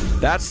Trump in jail.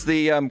 That's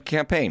the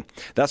campaign.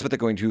 That's what they're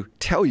going to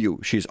tell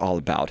you she's all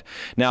about.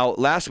 Now,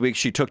 last week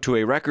she took to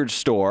a record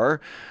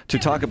store to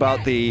talk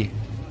about the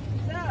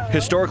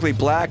historically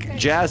black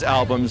jazz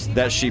albums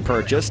that she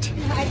purchased.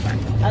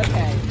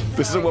 Okay.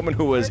 This is a woman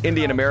who was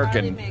Indian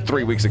American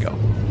 3 weeks ago.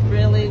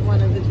 Really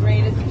one of the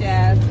greatest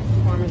jazz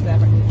performers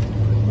ever.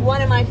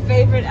 One of my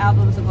favorite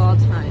albums of all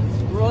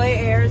time. Roy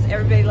Ayers,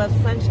 Everybody Loves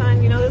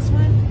Sunshine. You know this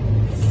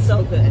one?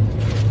 So good.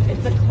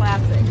 It's a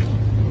classic.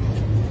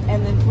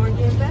 And then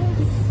Porgy and Bess,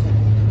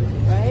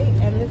 right?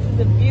 And this is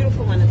a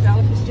beautiful one. It's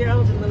Ella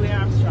Fitzgerald and Louis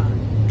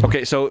Armstrong.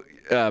 Okay, so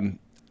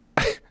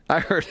I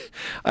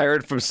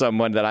heard from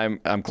someone that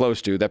I'm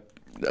close to that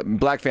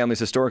black families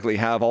historically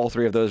have all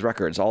three of those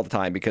records all the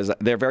time because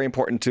they're very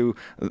important to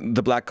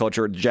the black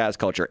culture, jazz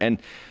culture.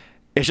 And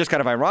it's just kind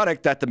of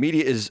ironic that the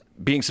media is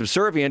being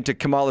subservient to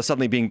Kamala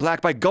suddenly being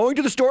black by going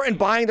to the store and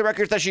buying the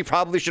records that she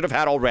probably should have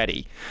had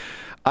already.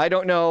 I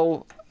don't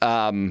know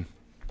how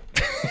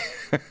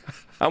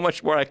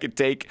much more I could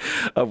take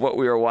of what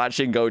we were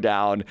watching go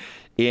down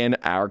in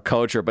our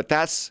culture, but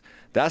that's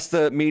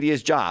the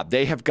media's job.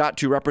 They have got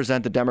to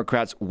represent the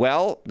Democrats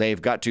well.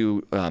 They've got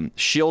to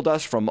shield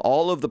us from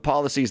all of the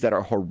policies that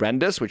are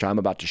horrendous, which I'm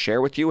about to share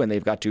with you, and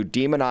they've got to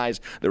demonize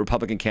the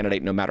Republican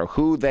candidate no matter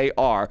who they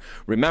are.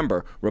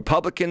 Remember,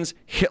 Republicans,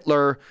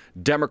 Hitler,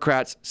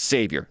 Democrats,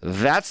 savior.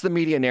 That's the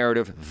media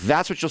narrative.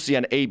 That's what you'll see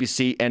on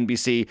ABC,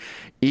 NBC,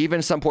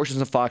 even some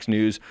portions of Fox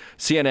News,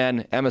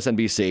 CNN,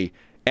 MSNBC.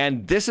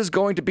 And this is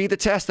going to be the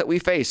test that we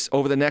face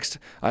over the next,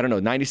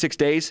 96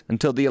 days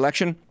until the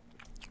election.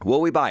 Will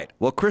we buy it?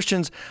 Well,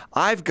 Christians,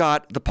 I've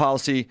got the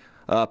policy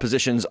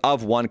positions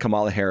of one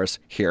Kamala Harris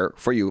here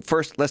for you.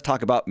 First, let's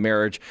talk about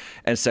marriage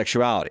and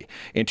sexuality.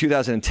 In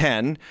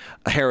 2010,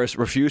 Harris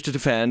refused to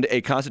defend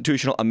a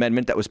constitutional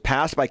amendment that was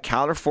passed by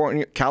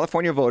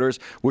California voters,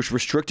 which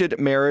restricted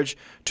marriage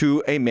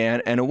to a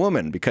man and a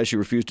woman. Because she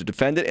refused to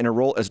defend it in her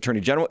role as Attorney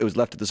General, it was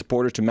left to the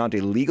supporters to mount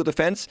a legal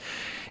defense.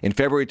 In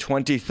February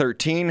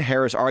 2013,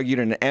 Harris argued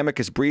in an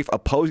amicus brief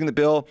opposing the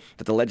bill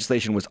that the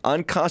legislation was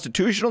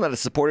unconstitutional, that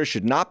its supporters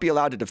should not be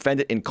allowed to defend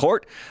it in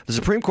court. The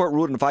Supreme Court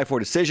ruled in a 5-4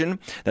 decision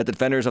that the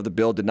defenders of the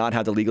bill did not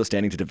have the legal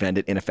standing to defend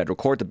it in a federal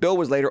court. The bill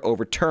was later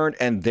overturned,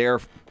 and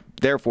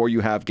therefore you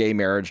have gay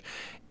marriage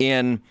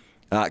in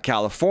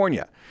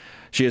California.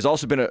 She has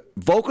also been a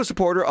vocal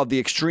supporter of the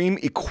Extreme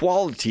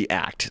Equality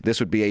Act.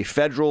 This would be a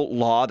federal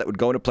law that would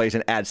go into place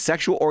and add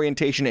sexual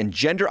orientation and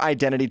gender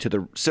identity to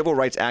the Civil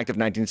Rights Act of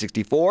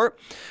 1964,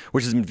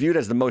 which has been viewed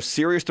as the most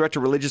serious threat to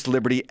religious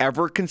liberty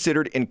ever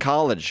considered in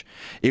Congress.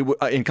 It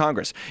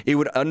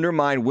would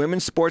undermine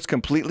women's sports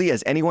completely,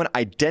 as anyone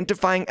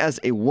identifying as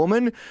a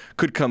woman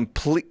could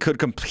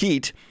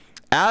compete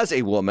as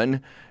a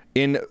woman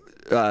in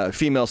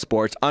female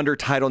sports under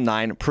Title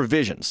IX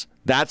provisions.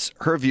 That's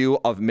her view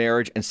of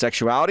marriage and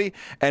sexuality.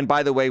 And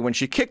by the way, when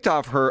she kicked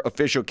off her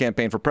official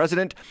campaign for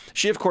president,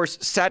 she, of course,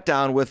 sat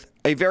down with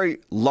a very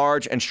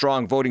large and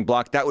strong voting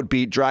bloc. That would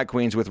be drag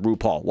queens with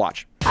RuPaul.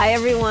 Watch. Hi,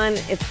 everyone.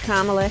 It's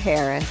Kamala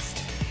Harris.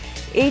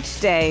 Each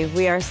day,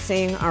 we are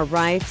seeing our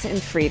rights and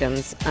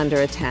freedoms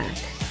under attack,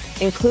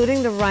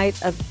 including the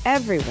right of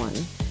everyone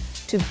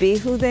to be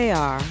who they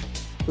are,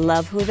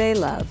 love who they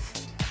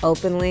love,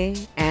 openly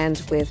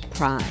and with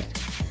pride.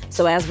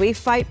 So as we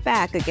fight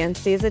back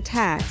against these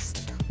attacks,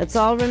 let's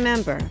all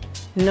remember,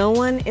 no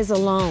one is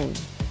alone.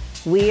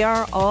 We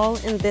are all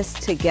in this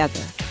together,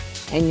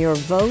 and your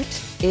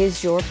vote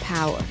is your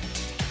power.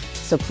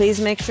 So please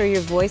make sure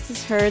your voice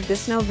is heard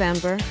this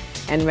November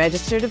and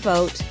register to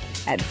vote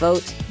at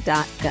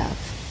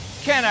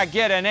vote.gov. Can I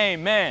get an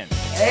amen?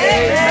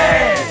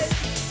 Amen!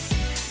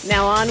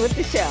 Now on with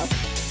the show.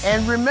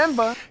 And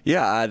remember...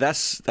 Yeah,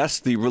 that's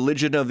the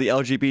religion of the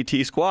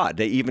LGBT squad.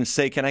 They even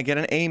say, can I get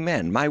an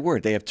amen? My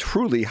word, they have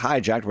truly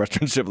hijacked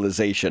Western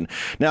civilization.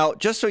 Now,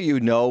 just so you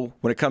know,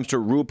 when it comes to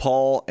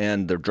RuPaul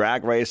and the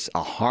Drag Race,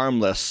 a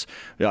harmless,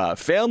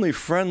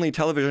 family-friendly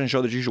television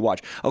show that you should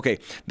watch. Okay,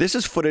 this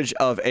is footage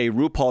of a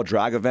RuPaul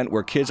drag event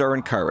where kids are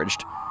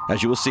encouraged,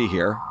 as you will see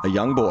here, a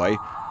young boy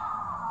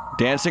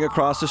dancing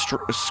across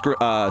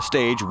the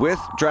stage with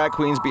drag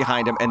queens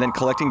behind him and then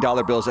collecting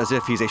dollar bills as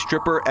if he's a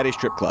stripper at a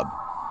strip club.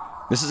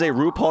 This is a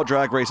RuPaul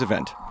Drag Race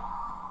event.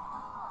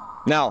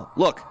 Now,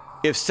 look,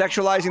 if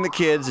sexualizing the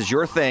kids is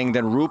your thing,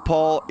 then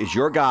RuPaul is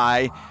your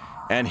guy,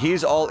 and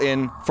he's all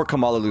in for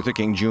Kamala Luther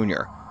King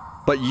Jr.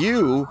 But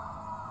you,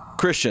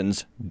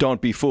 Christians,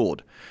 don't be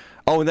fooled.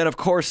 Oh, and then, of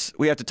course,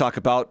 we have to talk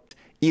about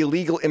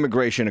illegal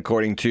immigration,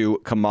 according to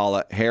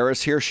Kamala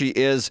Harris. Here she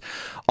is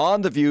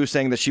on The View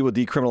saying that she will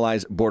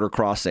decriminalize border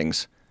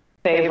crossings.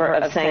 Favor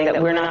of saying that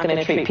we're not going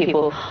to treat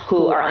people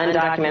who are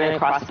undocumented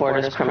across the border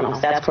as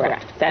criminals. That's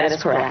correct. That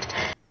is correct.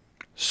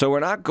 So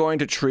we're not going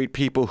to treat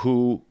people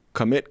who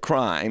commit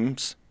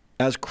crimes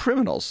as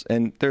criminals.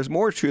 And there's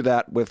more to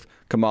that with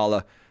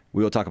Kamala.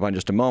 We will talk about in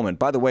just a moment.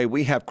 By the way,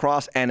 we have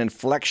crossed an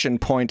inflection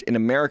point in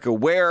America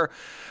where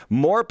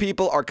more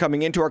people are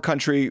coming into our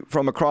country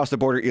from across the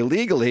border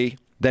illegally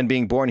than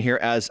being born here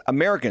as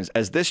Americans.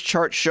 As this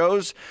chart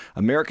shows,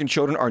 American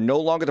children are no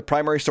longer the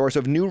primary source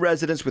of new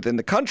residents within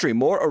the country.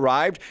 More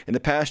arrived in the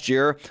past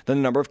year than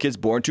the number of kids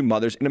born to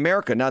mothers in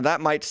America. Now,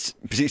 that might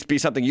be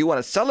something you want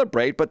to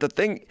celebrate, but the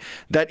thing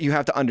that you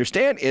have to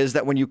understand is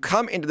that when you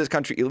come into this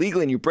country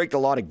illegally and you break the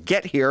law to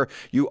get here,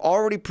 you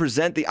already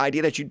present the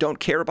idea that you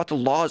don't care about the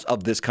laws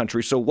of this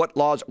country. So what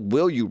laws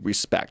will you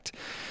respect?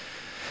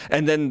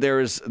 And then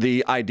there's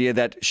the idea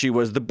that she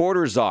was the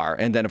border czar.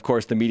 And then, of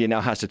course, the media now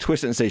has to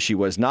twist it and say she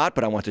was not.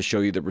 But I want to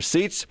show you the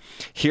receipts.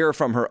 Here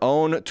from her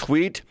own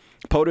tweet,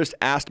 POTUS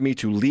asked me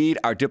to lead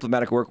our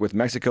diplomatic work with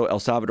Mexico, El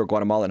Salvador,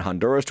 Guatemala, and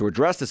Honduras to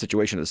address the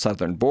situation at the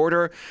southern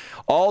border.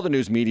 All the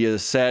news media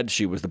said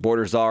she was the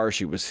border czar.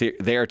 She was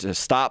there to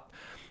stop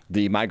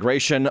the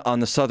migration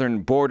on the southern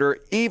border.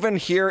 Even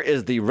here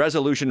is the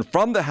resolution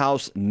from the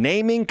House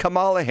naming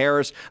Kamala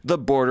Harris the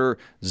border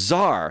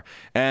czar.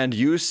 And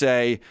you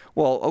say,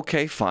 well,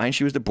 okay, fine,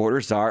 she was the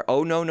border czar.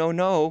 Oh, no,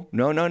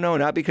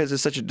 not because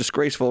it's such a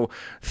disgraceful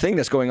thing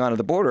that's going on at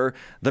the border.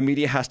 The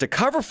media has to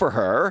cover for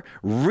her,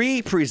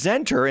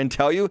 represent her, and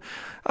tell you,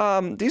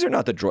 these are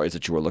not the droids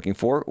that you were looking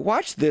for.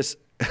 Watch this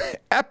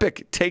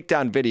epic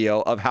takedown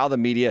video of how the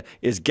media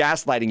is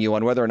gaslighting you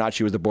on whether or not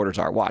she was the border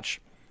czar. Watch.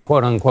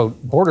 Quote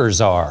unquote border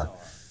czar.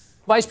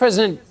 Vice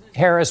President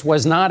Harris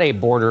was not a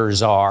border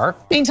czar.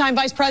 Meantime,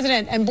 Vice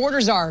President and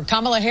border czar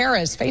Kamala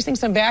Harris facing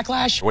some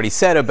backlash. What he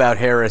said about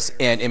Harris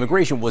and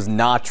immigration was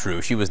not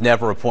true. She was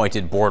never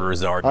appointed border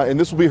czar. And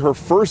this will be her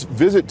first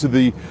visit to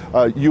the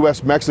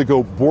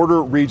U.S.-Mexico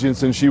border region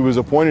since she was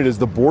appointed as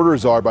the border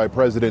czar by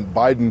President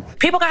Biden.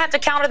 People are going to have to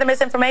counter the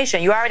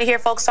misinformation. You already hear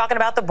folks talking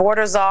about the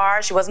border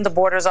czar. She wasn't the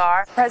border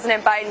czar.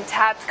 President Biden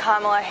tapped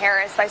Kamala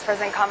Harris, Vice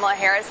President Kamala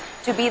Harris,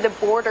 to be the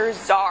border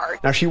czar.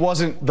 Now, she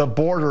wasn't the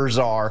border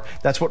czar.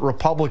 That's what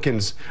Republicans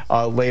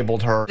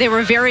labeled her. They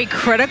were very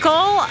critical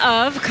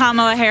of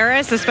Kamala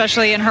Harris,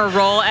 especially in her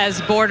role as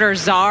border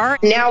czar.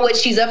 Now what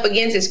she's up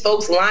against is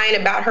folks lying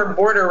about her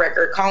border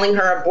record, calling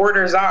her a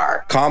border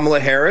czar. Kamala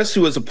Harris,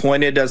 who was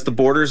appointed as the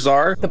border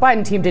czar. The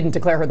Biden team didn't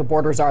declare her the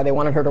border czar. They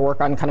wanted her to work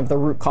on kind of the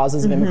root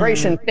causes of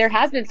immigration. There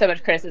has been so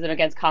much criticism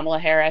against Kamala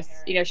Harris.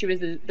 You know, she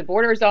was the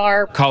border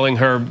czar. Calling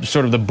her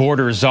sort of the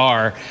border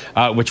czar,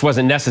 which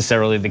wasn't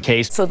necessarily the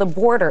case. So the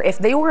border, if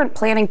they weren't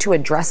planning to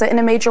address it in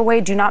a major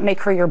way, do not make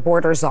her your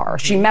border czar.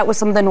 She met with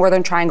some of the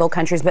Northern Triangle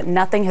countries, but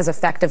nothing has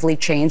effectively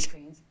changed.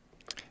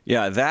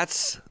 Yeah,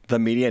 that's the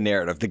media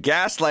narrative. The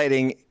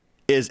gaslighting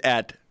is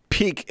at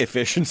peak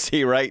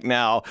efficiency right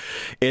now.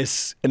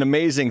 It's an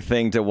amazing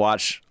thing to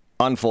watch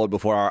unfold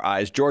before our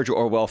eyes. George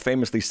Orwell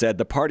famously said,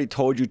 "The party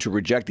told you to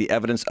reject the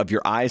evidence of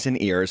your eyes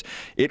and ears.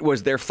 It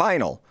was their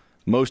final,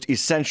 most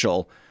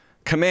essential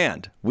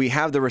command." We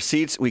have the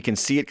receipts. We can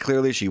see it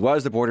clearly. She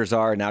was the border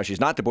czar. Now she's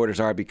not the border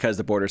czar because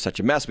the border is such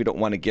a mess. We don't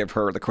want to give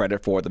her the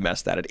credit for the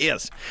mess that it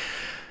is.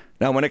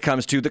 Now, when it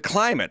comes to the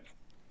climate,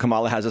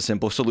 Kamala has a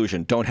simple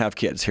solution. Don't have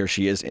kids. Here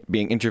she is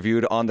being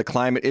interviewed on the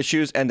climate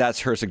issues, and that's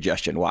her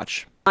suggestion.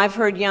 Watch. I've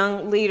heard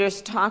young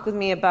leaders talk with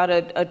me about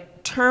a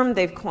term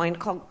they've coined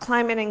called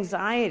climate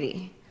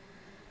anxiety.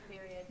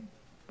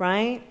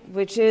 Right?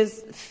 Which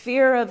is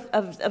fear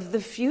of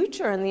the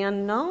future and the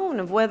unknown,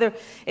 of whether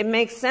it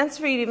makes sense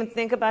for you to even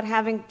think about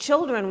having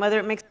children, whether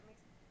it makes.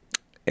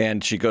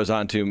 And she goes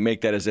on to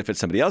make that as if it's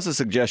somebody else's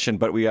suggestion,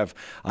 but we have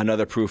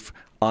another proof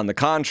on the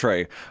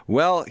contrary.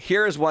 Well,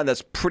 here's one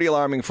that's pretty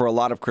alarming for a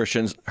lot of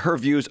Christians, her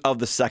views of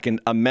the Second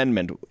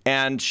Amendment.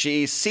 And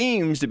she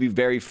seems to be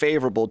very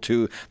favorable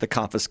to the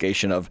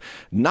confiscation of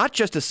not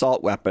just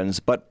assault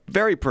weapons, but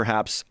very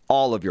perhaps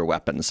all of your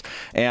weapons.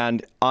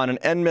 And on an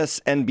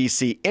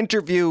MSNBC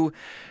interview,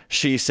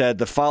 she said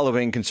the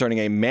following concerning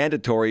a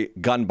mandatory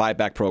gun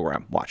buyback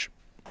program. Watch.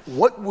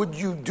 What would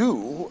you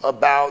do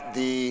about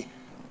the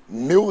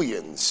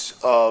millions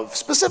of,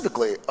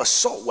 specifically,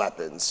 assault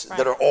weapons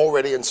that are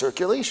already in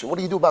circulation. What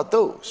do you do about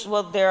those?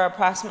 Well, there are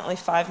approximately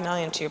 5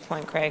 million, to your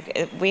point,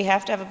 Craig. We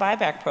have to have a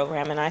buyback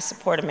program, and I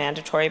support a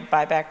mandatory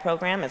buyback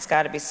program. It's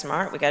got to be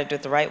smart. We got to do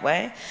it the right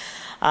way.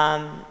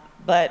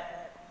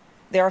 But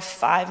there are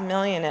 5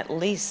 million at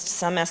least,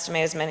 some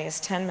estimate as many as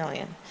 10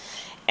 million.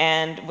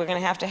 And we're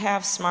going to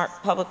have smart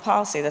public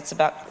policy that's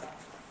about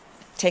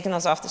taking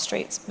those off the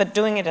streets, but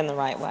doing it in the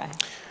right way.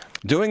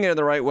 Doing it in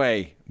the right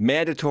way,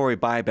 mandatory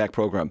buyback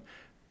program.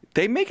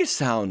 They make it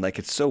sound like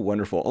it's so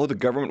wonderful. Oh, the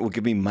government will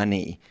give me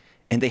money.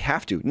 And they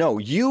have to. No,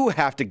 you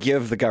have to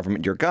give the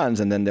government your guns,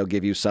 and then they'll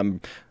give you some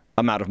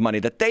amount of money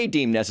that they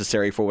deem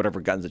necessary for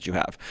whatever guns that you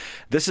have.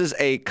 This is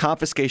a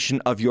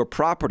confiscation of your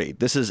property.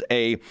 This is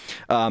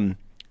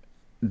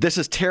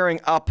tearing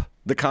up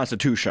the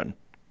Constitution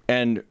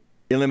and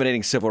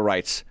eliminating civil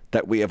rights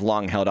that we have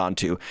long held on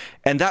to.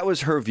 And that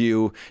was her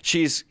view.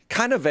 She's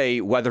kind of a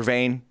weather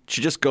vane.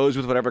 She just goes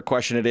with whatever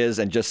question it is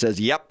and just says,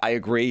 yep, I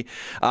agree.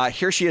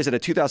 Here she is at a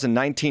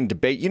 2019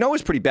 debate. You know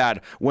it's pretty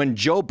bad when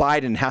Joe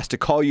Biden has to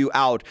call you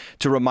out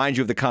to remind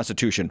you of the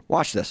Constitution.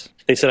 Watch this.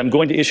 They said, I'm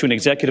going to issue an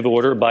executive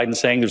order. Biden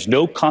saying there's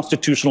no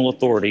constitutional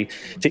authority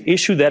to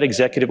issue that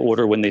executive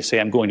order when they say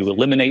I'm going to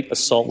eliminate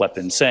assault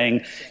weapons,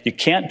 saying you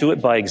can't do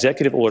it by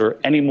executive order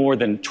any more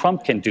than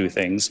Trump can do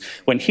things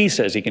when he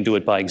says he can do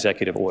it by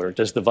executive order.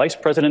 Does the vice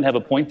president have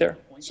a point there?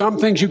 Some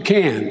things you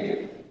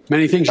can.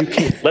 Many things you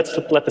can't. Let's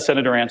let the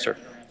senator answer.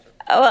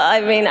 Well,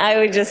 I mean, I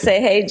would just say,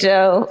 hey,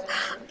 Joe,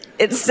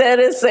 instead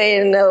of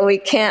saying no, we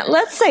can't,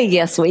 let's say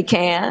yes, we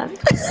can.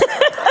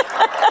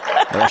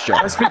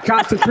 Let's be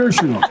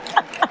constitutional.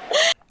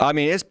 I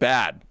mean, it's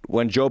bad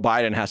when Joe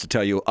Biden has to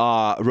tell you,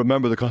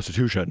 remember the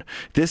Constitution.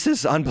 This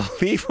is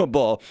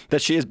unbelievable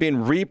that she is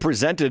being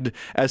represented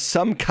as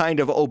some kind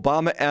of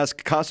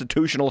Obama-esque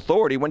constitutional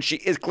authority when she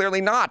is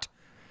clearly not.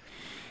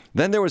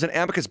 Then there was an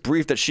amicus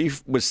brief that she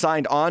was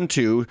signed on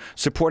to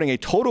supporting a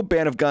total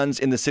ban of guns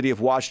in the city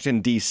of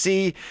Washington,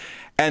 D.C.,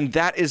 and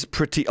that is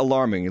pretty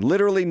alarming.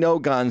 Literally no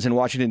guns in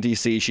Washington,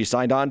 D.C. She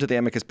signed on to the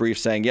amicus brief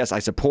saying, yes, I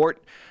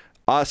support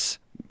us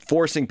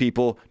forcing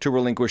people to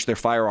relinquish their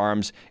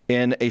firearms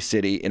in a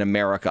city in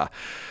America.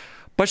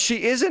 But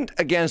she isn't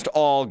against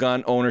all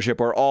gun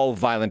ownership or all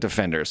violent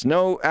offenders.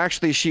 No,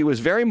 actually, she was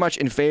very much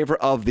in favor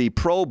of the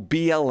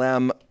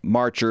pro-BLM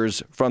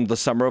marchers from the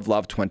Summer of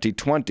Love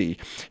 2020.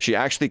 She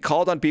actually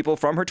called on people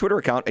from her Twitter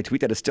account, a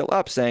tweet that is still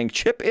up, saying,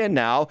 chip in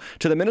now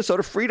to the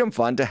Minnesota Freedom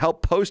Fund to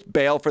help post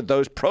bail for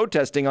those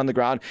protesting on the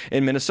ground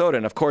in Minnesota.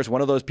 And of course,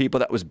 one of those people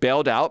that was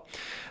bailed out,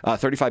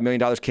 $35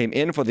 million came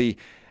in for the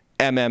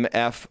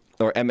MMF,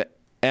 or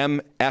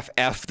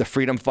MFF, the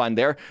Freedom Fund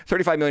there.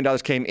 $35 million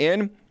came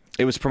in.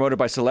 It was promoted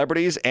by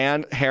celebrities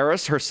and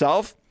Harris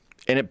herself,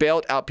 and it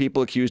bailed out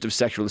people accused of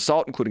sexual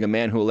assault, including a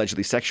man who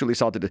allegedly sexually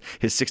assaulted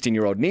his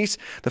 16-year-old niece.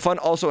 The fund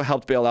also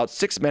helped bail out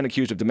 6 men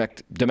accused of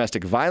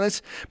domestic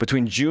violence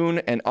between June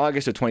and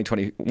August of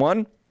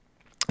 2021.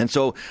 And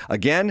so,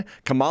 again,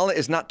 Kamala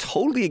is not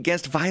totally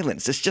against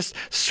violence. It's just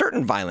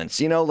certain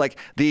violence, like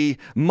the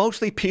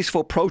mostly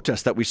peaceful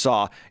protests that we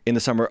saw in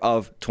the summer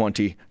of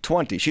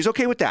 2020. She's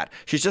okay with that.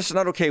 She's just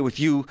not okay with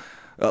you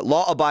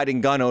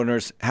law-abiding gun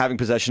owners having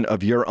possession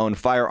of your own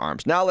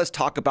firearms. Now let's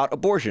talk about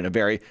abortion, a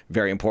very,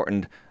 very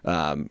important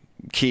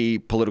key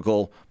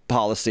political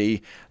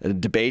policy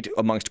debate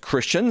amongst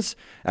Christians.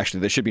 Actually,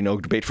 there should be no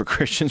debate for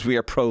Christians. We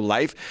are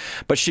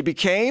pro-life. But she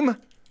became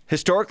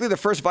historically the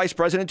first vice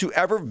president to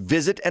ever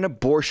visit an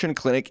abortion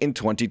clinic in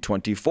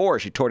 2024.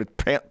 She toured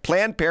a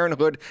Planned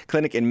Parenthood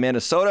clinic in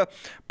Minnesota,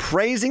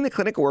 praising the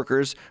clinic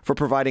workers for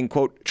providing,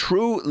 quote,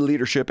 true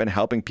leadership and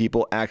helping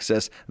people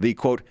access the,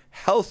 quote,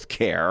 health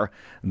care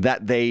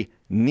that they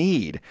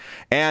need.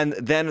 And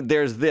then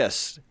there's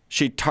this.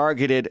 She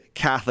targeted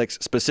Catholics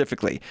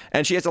specifically.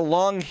 And she has a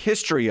long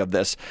history of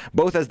this,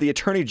 both as the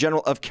Attorney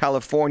General of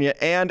California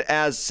and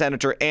as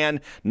Senator and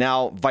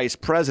now Vice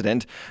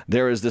President.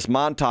 There is this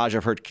montage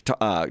of her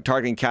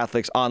targeting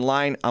Catholics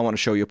online. I want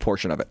to show you a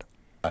portion of it.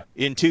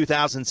 In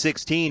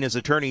 2016, as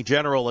Attorney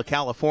General of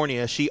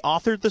California, she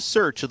authored the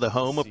search of the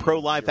home of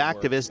pro-life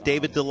activist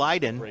David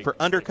Daleiden for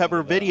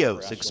undercover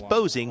videos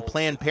exposing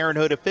Planned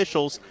Parenthood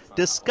officials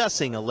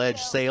discussing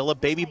alleged sale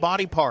of baby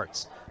body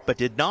parts, but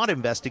did not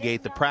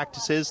investigate the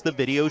practices the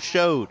video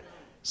showed.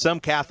 Some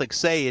Catholics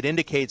say it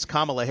indicates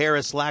Kamala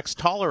Harris lacks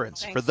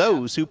tolerance for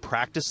those who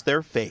practice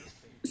their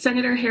faith.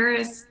 Senator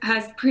Harris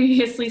has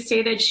previously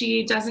stated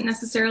she doesn't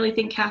necessarily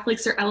think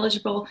Catholics are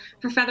eligible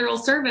for federal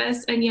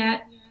service, and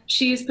yet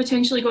she is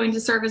potentially going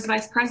to serve as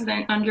vice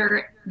president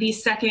under the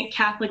second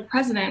Catholic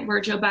president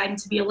were Joe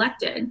Biden to be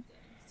elected.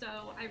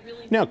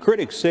 Now,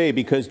 critics say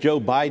because Joe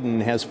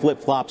Biden has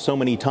flip-flopped so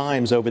many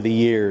times over the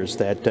years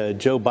that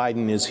Joe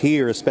Biden is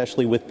here,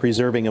 especially with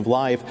preserving of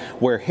life,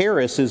 where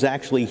Harris is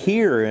actually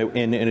here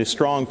in a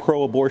strong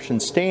pro-abortion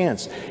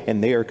stance,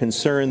 and they are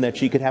concerned that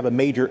she could have a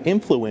major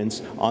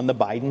influence on the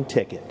Biden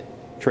ticket.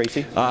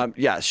 Tracy?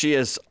 Yeah, she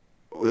is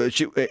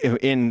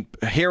in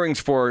hearings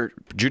for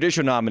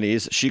judicial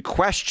nominees, she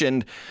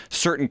questioned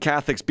certain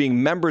Catholics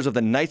being members of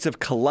the Knights of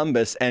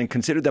Columbus and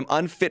considered them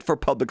unfit for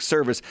public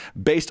service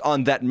based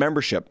on that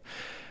membership.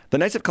 The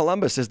Knights of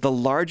Columbus is the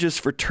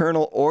largest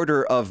fraternal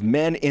order of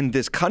men in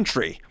this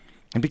country.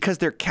 And because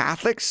they're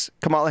Catholics,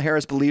 Kamala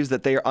Harris believes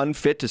that they are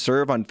unfit to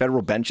serve on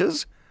federal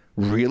benches?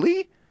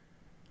 Really?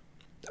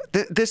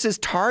 This is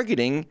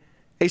targeting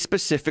a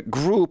specific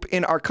group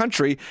in our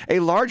country, a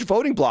large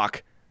voting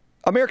bloc,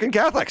 American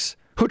Catholics,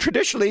 who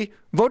traditionally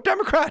vote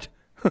Democrat.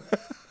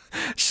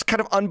 It's kind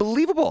of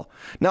unbelievable.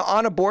 Now,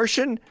 on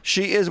abortion,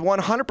 she is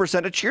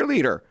 100% a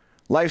cheerleader.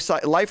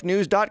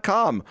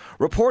 LifeNews.com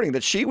reporting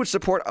that she would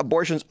support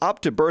abortions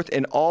up to birth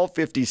in all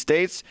 50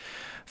 states.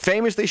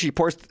 Famously,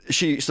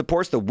 she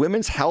supports the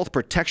Women's Health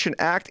Protection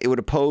Act. It would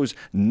oppose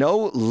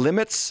no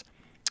limits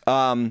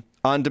abortion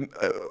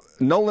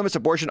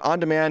on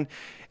demand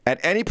at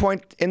any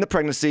point in the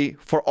pregnancy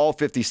for all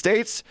 50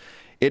 states.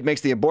 It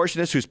makes the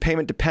abortionist whose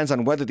payment depends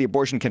on whether the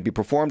abortion can be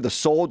performed the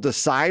sole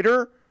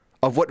decider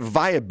of what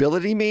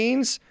viability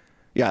means.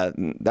 Yeah,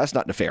 that's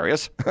not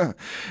nefarious.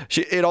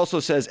 It also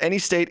says any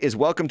state is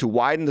welcome to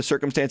widen the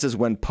circumstances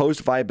when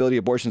post-viability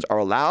abortions are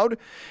allowed.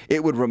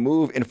 It would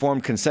remove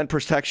informed consent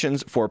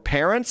protections for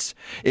parents.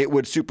 It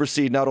would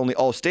supersede not only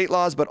all state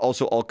laws, but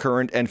also all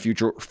current and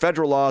future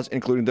federal laws,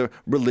 including the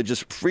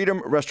Religious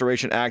Freedom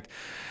Restoration Act,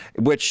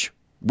 which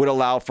would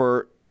allow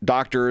for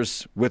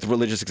doctors with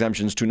religious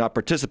exemptions to not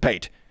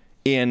participate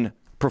in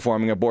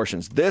performing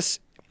abortions. This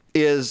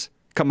is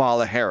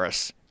Kamala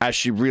Harris, as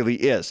she really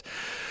is.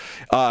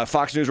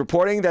 Fox News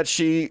reporting that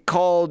she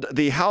called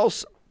the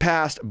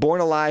House-passed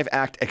Born Alive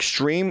Act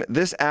extreme.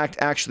 This act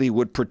actually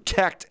would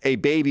protect a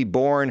baby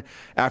born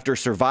after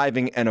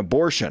surviving an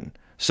abortion.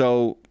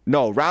 So,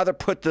 no, rather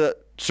put the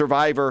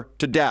survivor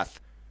to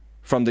death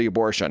from the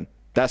abortion.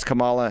 That's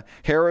Kamala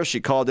Harris. She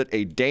called it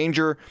a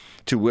danger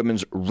to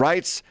women's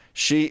rights.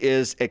 She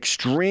is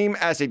extreme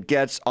as it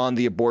gets on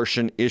the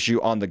abortion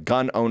issue, on the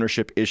gun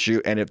ownership issue.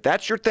 And if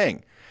that's your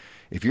thing,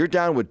 if you're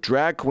down with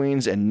drag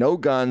queens and no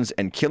guns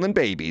and killing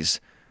babies,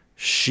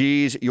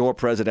 she's your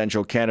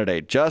presidential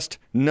candidate. Just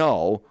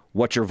know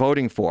what you're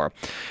voting for.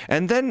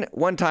 And then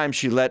one time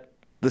she let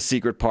the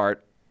secret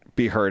part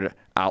be heard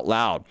out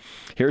loud.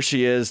 Here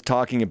she is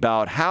talking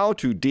about how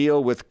to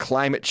deal with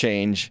climate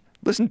change.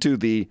 Listen to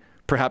the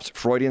perhaps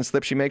Freudian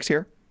slip she makes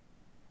here.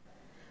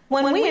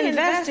 When we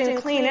invest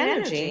in clean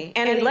energy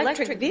and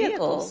electric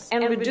vehicles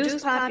and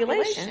reduce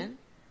population,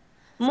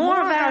 more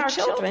of our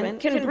children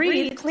can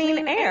breathe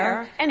clean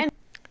air and...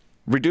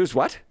 Reduce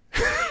what?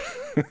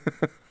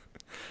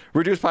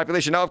 Reduce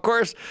population. Now, of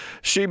course,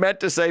 she meant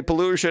to say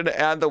pollution,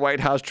 and the White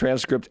House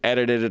transcript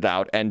edited it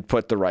out and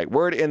put the right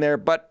word in there.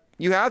 But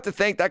you have to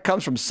think that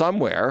comes from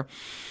somewhere.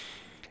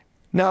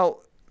 Now,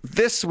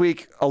 this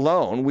week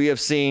alone, we have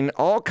seen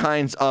all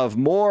kinds of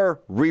more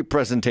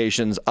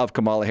representations of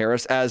Kamala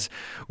Harris as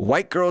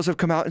white girls have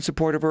come out in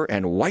support of her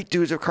and white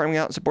dudes have come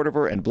out in support of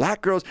her and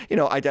black girls,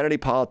 identity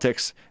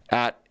politics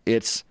at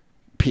its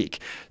peak.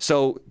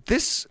 So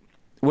this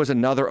was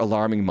another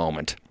alarming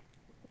moment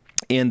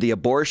in the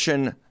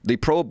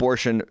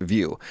pro-abortion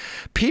view.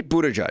 Pete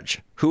Buttigieg,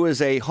 who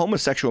is a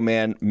homosexual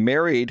man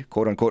married,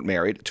 quote unquote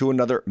married, to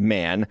another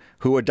man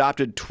who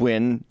adopted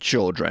twin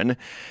children,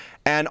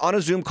 and on a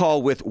Zoom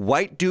call with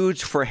White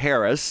Dudes for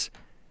Harris,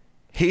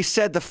 he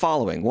said the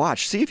following.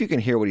 Watch, see if you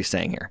can hear what he's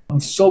saying here. I'm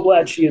so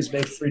glad she has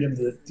made freedom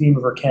the theme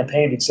of her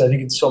campaign, because I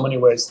think in so many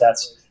ways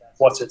that's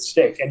what's at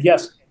stake. And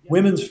yes,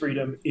 women's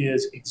freedom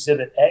is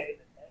Exhibit A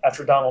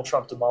after Donald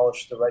Trump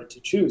demolished the right to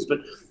choose. But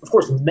of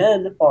course,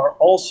 men are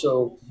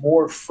also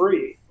more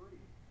free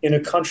in a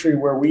country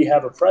where we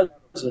have a president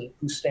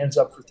who stands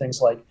up for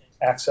things like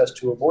access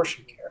to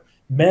abortion care.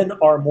 Men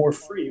are more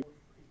free.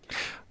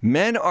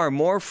 Men are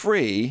more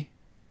free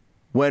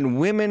when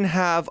women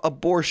have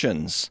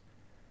abortions.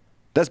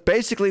 That's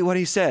basically what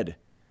he said.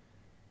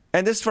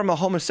 And this is from a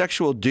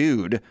homosexual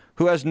dude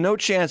who has no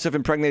chance of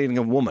impregnating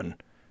a woman.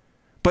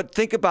 But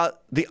think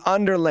about the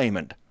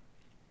underlayment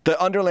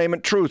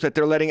truth that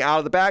they're letting out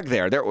of the bag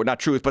there. Not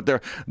truth, but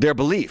their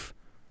belief.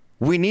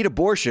 We need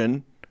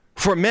abortion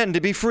for men to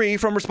be free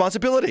from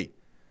responsibility.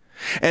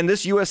 And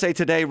this USA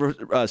Today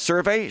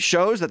survey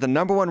shows that the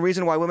number one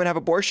reason why women have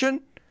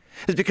abortion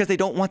is because they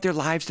don't want their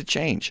lives to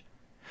change.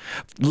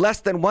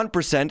 Less than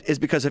 1% is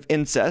because of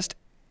incest,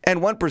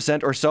 and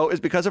 1% or so is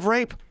because of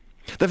rape.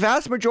 The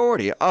vast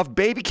majority of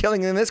baby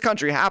killing in this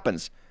country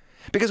happens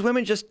because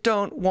women just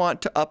don't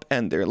want to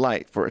upend their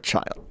life for a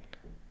child.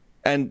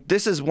 And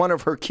this is one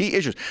of her key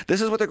issues.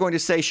 This is what they're going to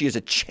say she is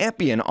a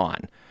champion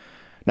on.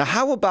 Now,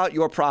 how about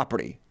your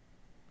property?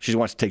 She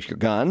wants to take your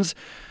guns.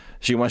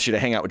 She wants you to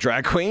hang out with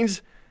drag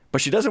queens,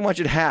 but she doesn't want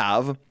you to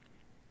have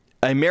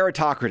a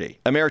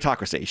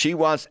meritocracy. She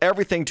wants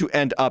everything to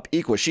end up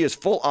equal. She is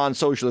full-on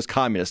socialist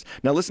communist.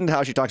 Now listen to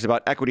how she talks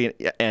about equity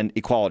and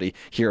equality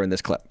here in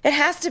this clip. It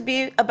has to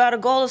be about a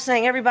goal of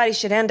saying everybody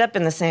should end up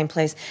in the same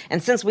place.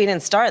 And since we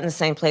didn't start in the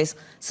same place,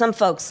 some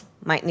folks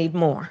might need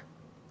more.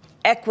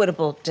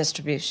 Equitable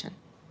distribution.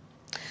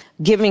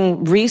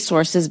 giving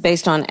resources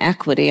based on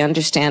equity,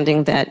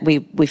 understanding that we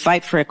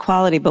fight for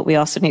equality, but we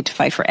also need to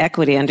fight for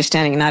equity,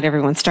 understanding not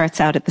everyone starts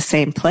out at the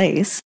same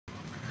place.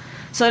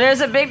 So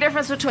there's a big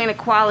difference between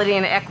equality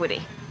and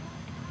equity.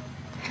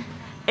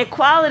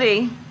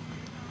 Equality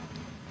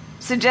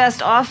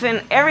suggests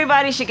often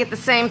everybody should get the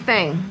same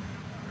thing.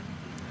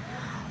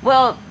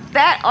 Well,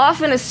 that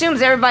often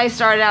assumes everybody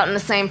started out in the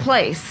same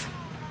place,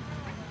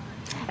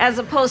 as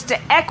opposed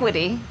to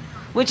equity,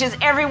 which is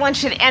everyone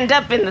should end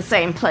up in the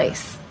same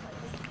place.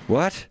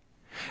 What?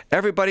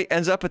 Everybody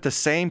ends up at the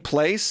same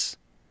place?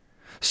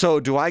 So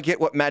do I get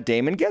what Matt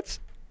Damon gets?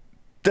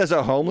 Does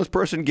a homeless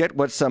person get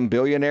what some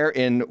billionaire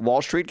in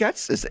Wall Street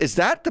gets? Is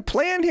that the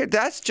plan here?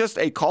 That's just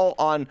a call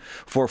on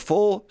for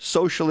full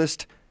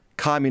socialist,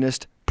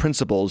 communist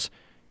principles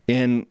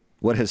in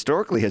what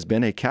historically has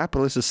been a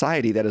capitalist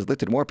society that has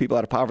lifted more people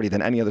out of poverty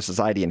than any other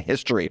society in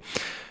history.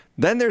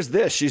 Then there's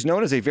this. She's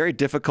known as a very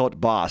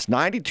difficult boss.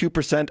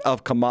 92%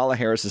 of Kamala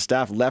Harris's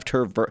staff left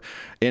her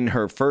in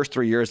her first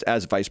 3 years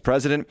as vice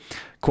president.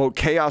 Quote,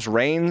 chaos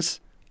reigns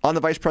on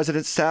the vice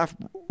president's staff,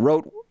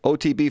 wrote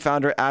OTB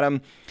founder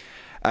Adam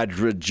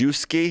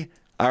Adrajewski.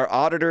 Our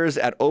auditors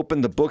at Open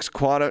the Books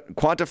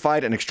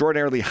quantified an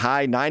extraordinarily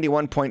high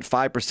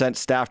 91.5%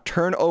 staff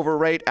turnover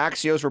rate.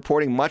 Axios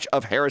reporting much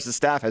of Harris's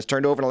staff has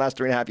turned over in the last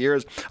 3.5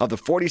 years. Of the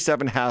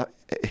 47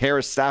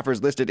 Harris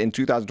staffers listed in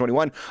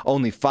 2021,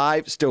 only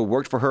 5 still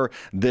worked for her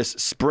this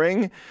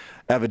spring.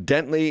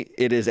 Evidently,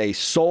 it is a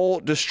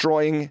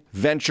soul-destroying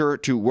venture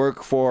to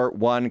work for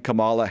one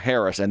Kamala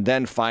Harris. And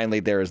then finally,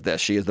 there is this.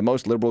 She is the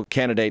most liberal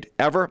candidate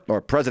ever, or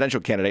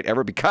presidential candidate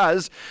ever,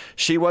 because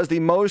she was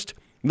the most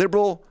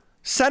liberal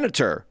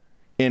senator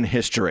in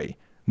history.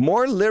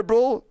 More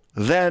liberal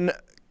than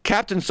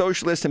Captain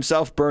Socialist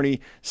himself,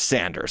 Bernie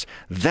Sanders.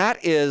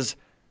 That is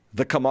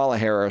the Kamala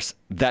Harris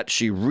that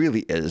she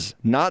really is,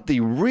 not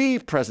the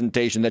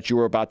representation that you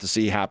were about to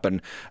see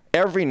happen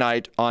every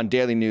night on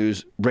daily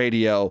news,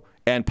 radio,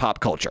 and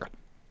pop culture.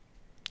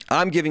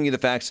 I'm giving you the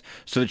facts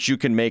so that you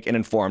can make an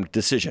informed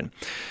decision.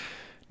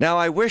 Now,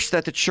 I wish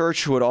that the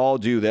church would all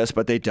do this,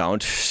 but they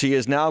don't. She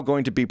is now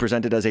going to be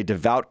presented as a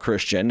devout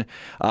Christian.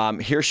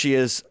 Here she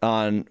is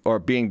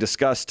being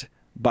discussed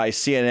by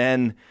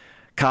CNN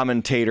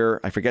commentator,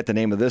 I forget the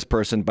name of this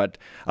person, but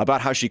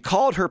about how she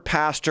called her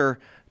pastor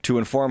to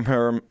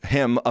inform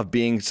him of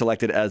being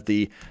selected as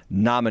the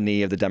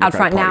nominee of the Democratic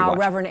Party. Out front now, Watch.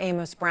 Reverend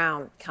Amos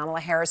Brown, Kamala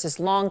Harris's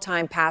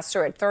longtime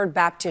pastor at Third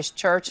Baptist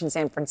Church in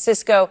San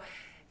Francisco.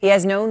 He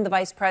has known the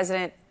vice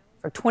president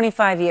for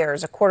 25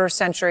 years, a quarter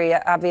century.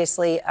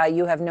 Obviously,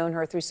 you have known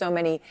her through so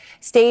many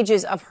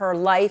stages of her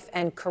life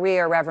and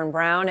career, Reverend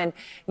Brown, and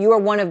you are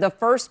one of the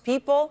first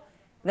people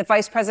that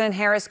Vice President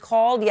Harris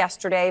called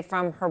yesterday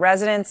from her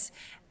residence.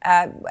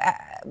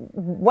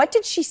 What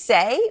did she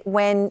say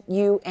when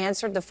you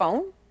answered the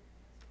phone?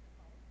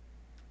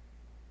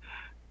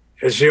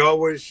 As she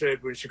always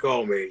said when she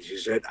called me, she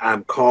said,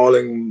 I'm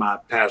calling my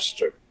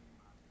pastor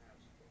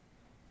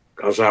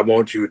because I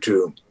want you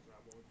to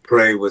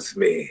pray with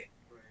me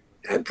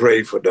and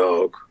pray for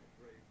Doug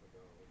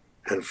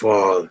and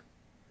for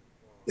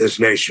this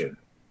nation.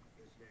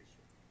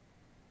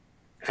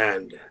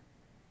 And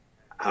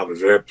I was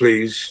very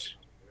pleased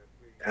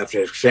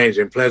after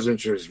exchanging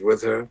pleasantries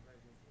with her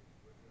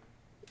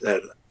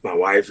that my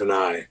wife and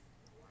I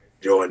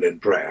joined in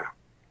prayer.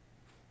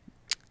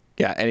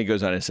 Yeah, and he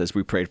goes on and says,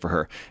 we prayed for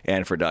her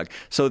and for Doug.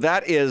 So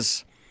that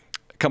is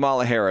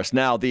Kamala Harris.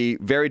 Now, the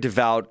very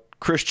devout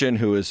Christian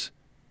who is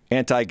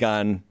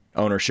anti-gun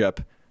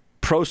ownership,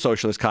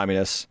 pro-socialist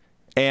communists,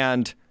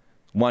 and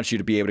wants you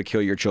to be able to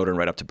kill your children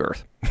right up to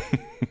birth.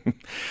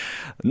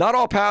 Not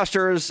all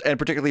pastors, and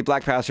particularly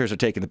black pastors, are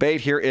taking the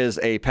bait. Here is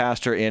a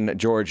pastor in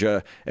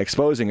Georgia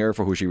exposing her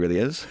for who she really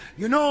is.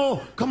 You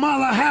know,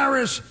 Kamala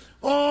Harris,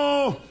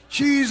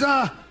 she's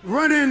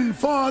running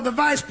for the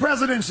vice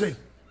presidency.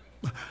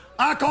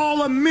 I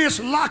call her Miss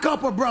Lock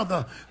Up Her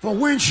Brother, for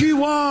when she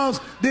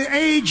was the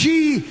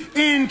AG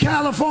in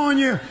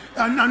California,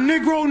 a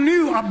Negro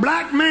knew, a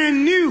black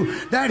man knew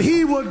that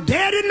he was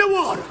dead in the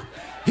water.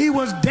 He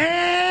was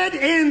dead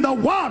in the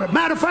water.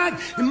 Matter of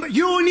fact,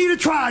 you don't need a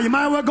trial. You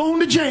might well go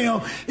into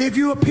jail if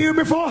you appear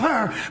before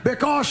her,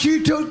 because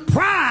she took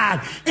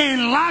pride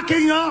in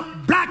locking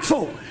up black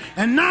folk.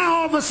 And now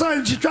all of a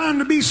sudden she's trying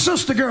to be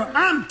sister girl.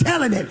 I'm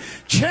telling it.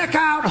 Check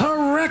out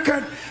her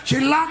record. She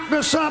locked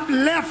us up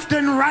left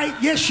and right.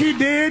 Yes, she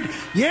did.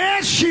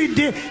 Yes, she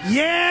did.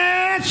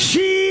 Yes,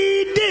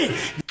 she did.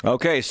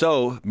 Okay,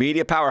 so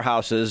media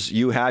powerhouses,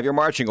 you have your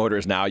marching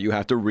orders now. You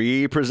have to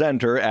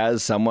represent her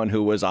as someone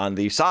who was on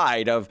the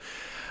side of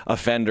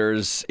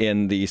offenders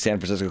in the San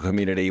Francisco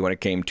community when it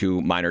came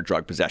to minor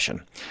drug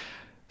possession.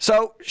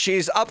 So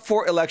she's up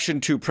for election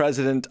to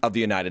President of the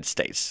United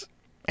States.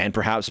 And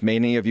perhaps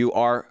many of you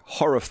are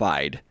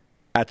horrified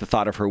at the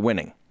thought of her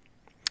winning.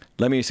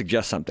 Let me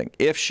suggest something.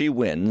 If she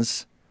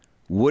wins,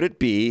 would it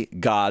be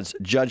God's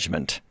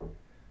judgment?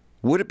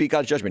 Would it be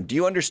God's judgment? Do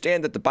you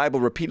understand that the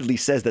Bible repeatedly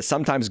says that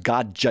sometimes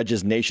God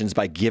judges nations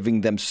by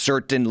giving them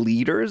certain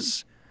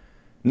leaders?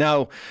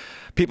 Now,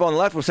 people on the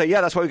left will say,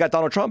 yeah, that's why we got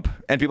Donald Trump.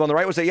 And people on the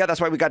right will say, yeah, that's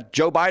why we got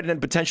Joe Biden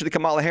and potentially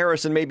Kamala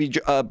Harris and maybe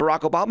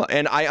Barack Obama.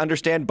 And I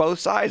understand both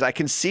sides. I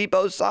can see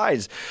both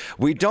sides.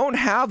 We don't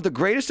have the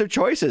greatest of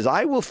choices.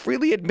 I will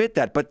freely admit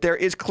that. But there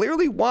is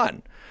clearly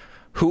one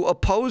who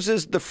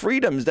opposes the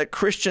freedoms that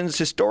Christians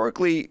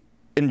historically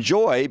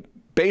enjoy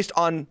based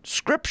on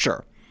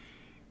Scripture.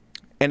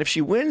 And if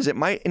she wins, it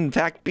might in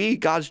fact be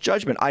God's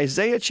judgment.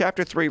 Isaiah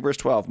chapter 3, verse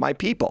 12, my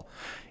people,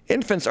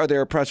 infants are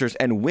their oppressors,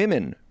 and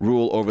women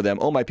rule over them.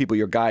 Oh, my people,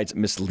 your guides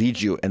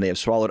mislead you, and they have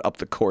swallowed up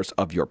the course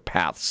of your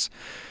paths.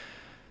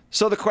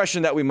 So the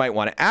question that we might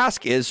want to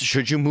ask is,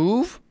 should you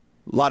move?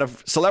 A lot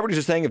of celebrities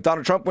are saying if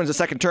Donald Trump wins a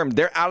second term,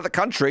 they're out of the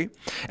country.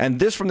 And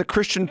this from the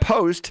Christian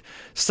Post,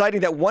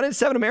 citing that 1 in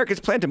 7 Americans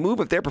plan to move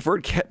if their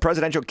preferred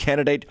presidential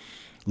candidate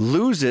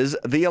loses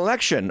the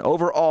election.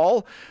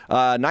 Overall,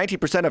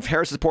 19% of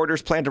Harris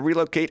supporters plan to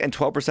relocate and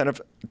 12% of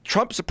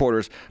Trump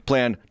supporters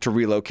plan to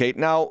relocate.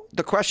 Now,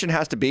 the question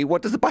has to be,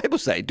 what does the Bible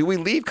say? Do we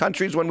leave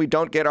countries when we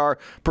don't get our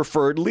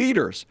preferred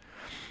leaders?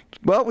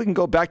 Well, we can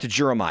go back to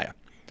Jeremiah.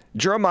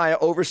 Jeremiah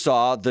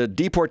oversaw the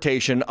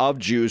deportation of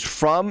Jews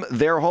from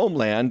their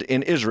homeland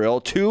in Israel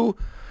to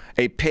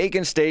a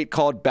pagan state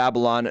called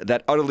Babylon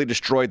that utterly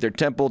destroyed their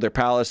temple, their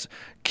palace,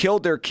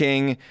 killed their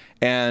king,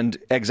 and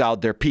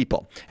exiled their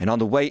people. And on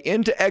the way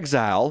into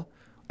exile,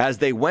 as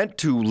they went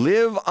to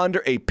live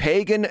under a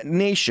pagan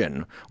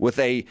nation with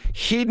a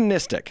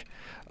hedonistic,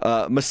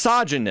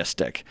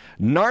 misogynistic,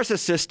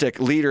 narcissistic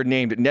leader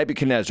named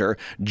Nebuchadnezzar,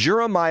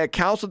 Jeremiah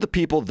counseled the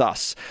people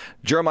thus.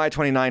 Jeremiah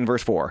 29,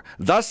 verse 4.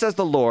 Thus says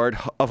the Lord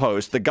of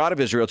hosts, the God of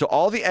Israel, to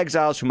all the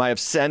exiles whom I have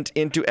sent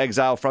into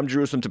exile from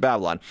Jerusalem to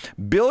Babylon,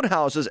 build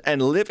houses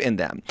and live in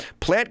them,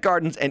 plant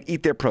gardens and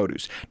eat their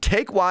produce,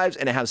 take wives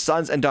and have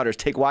sons and daughters,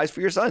 take wives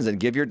for your sons and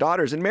give your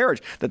daughters in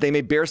marriage, that they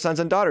may bear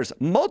sons and daughters,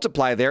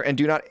 multiply there and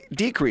do not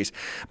decrease,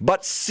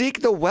 but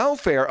seek the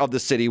welfare of the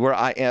city where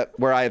I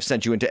have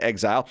sent you into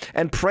exile,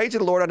 and pray to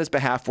the Lord on his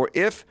behalf, for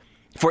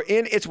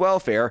in its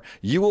welfare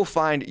you will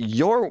find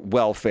your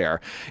welfare.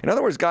 In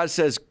other words, God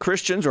says,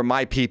 Christians, or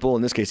my people,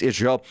 in this case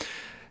Israel,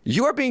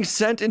 you are being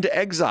sent into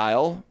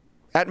exile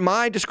at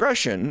my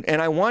discretion,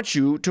 and I want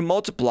you to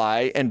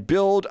multiply and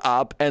build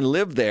up and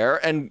live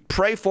there and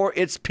pray for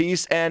its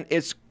peace and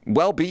its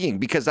well-being,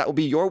 because that will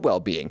be your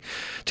well-being.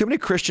 Too many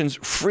Christians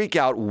freak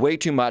out way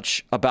too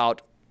much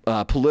about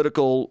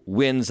political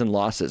wins and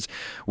losses.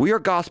 We are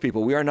God's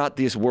people. We are not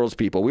these world's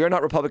people. We are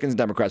not Republicans and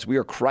Democrats. We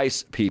are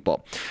Christ's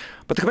people.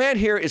 But the command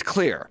here is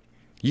clear.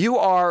 You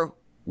are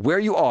where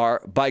you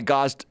are by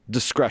God's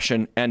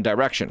discretion and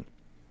direction.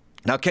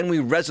 Now, can we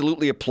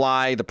resolutely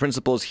apply the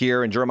principles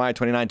here in Jeremiah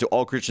 29 to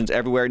all Christians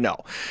everywhere? No.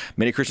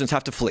 Many Christians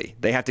have to flee.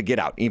 They have to get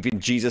out. Even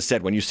Jesus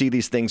said, when you see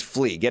these things,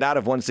 flee. Get out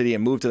of one city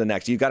and move to the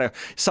next.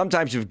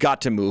 Sometimes you've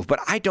got to move, but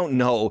I don't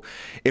know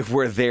if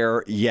we're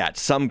there yet.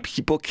 Some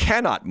people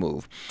cannot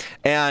move.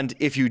 And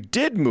if you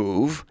did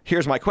move,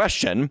 here's my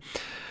question.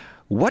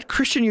 What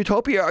Christian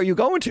utopia are you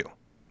going to?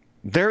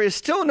 There is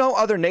still no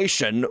other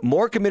nation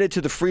more committed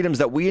to the freedoms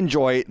that we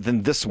enjoy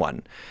than this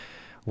one.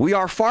 We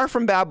are far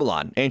from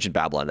Babylon, ancient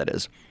Babylon, that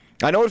is.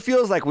 I know it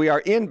feels like we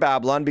are in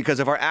Babylon because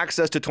of our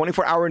access to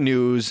 24-hour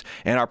news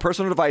and our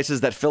personal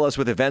devices that fill us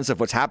with events of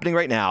what's happening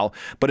right now,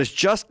 but it's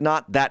just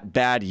not that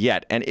bad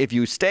yet. And if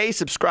you stay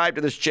subscribed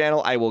to this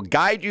channel, I will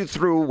guide you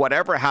through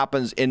whatever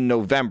happens in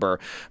November,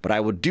 but I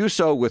will do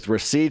so with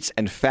receipts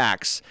and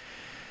facts,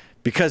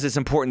 because it's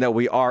important that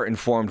we are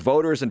informed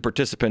voters and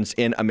participants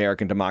in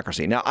American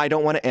democracy. Now, I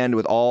don't want to end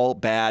with all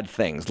bad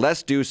things.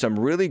 Let's do some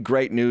really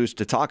great news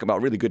to talk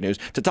about, really good news,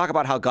 to talk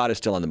about how God is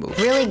still on the move.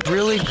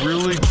 Really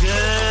good.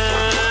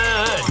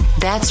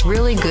 That's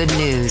really good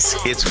news.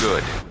 It's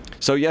good.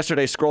 So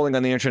yesterday, scrolling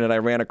on the internet, I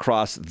ran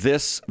across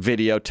this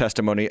video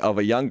testimony of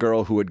a young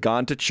girl who had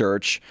gone to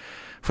church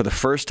for the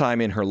first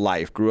time in her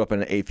life, grew up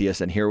an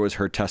atheist, and here was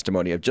her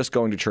testimony of just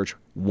going to church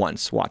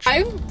once. Watch.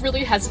 I'm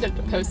really hesitant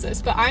to post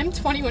this, but I'm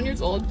 21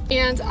 years old,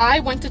 and I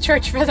went to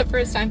church for the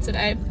first time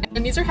today,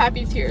 and these are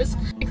happy tears.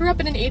 I grew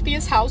up in an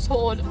atheist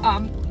household.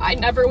 I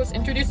never was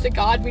introduced to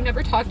God. We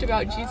never talked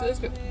about Jesus,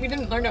 but we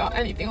didn't learn about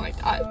anything like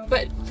that.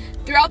 But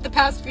throughout the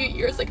past few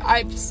years,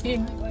 I've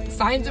seen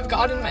signs of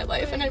God in my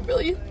life, and I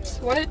really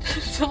just wanted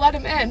to let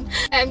him in.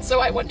 And so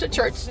I went to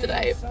church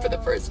today for the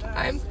first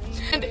time,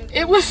 and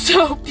it was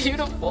so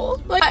beautiful.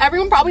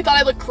 Everyone probably thought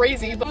I looked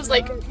crazy, but it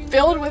was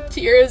filled with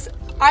tears.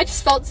 I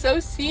just felt so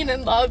seen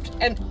and loved,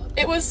 and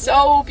it was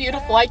so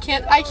beautiful. I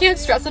can't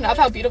stress enough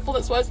how beautiful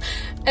this was.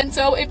 And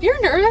so if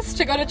you're nervous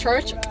to go to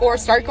church or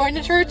start going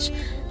to church,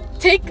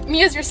 take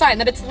me as your sign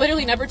that it's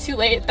literally never too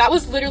late. That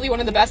was literally one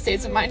of the best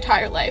days of my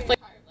entire life.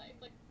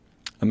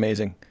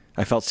 Amazing.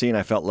 I felt seen,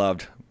 I felt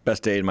loved.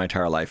 Best day in my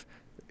entire life.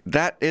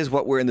 That is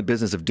what we're in the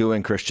business of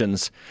doing,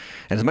 Christians.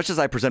 And as much as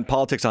I present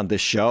politics on this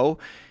show,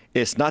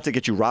 it's not to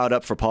get you riled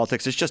up for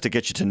politics. It's just to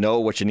get you to know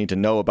what you need to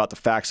know about the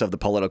facts of the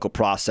political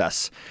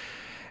process.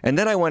 And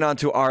then I went on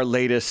to our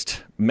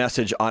latest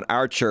message on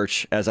our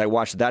church as I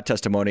watched that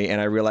testimony,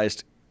 and I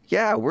realized,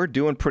 Yeah, we're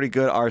doing pretty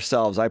good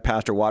ourselves. I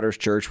pastor Waters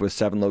Church with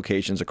 7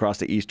 locations across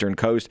the Eastern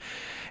Coast.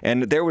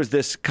 And there was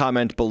this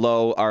comment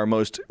below our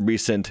most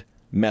recent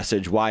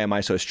message, "Why am I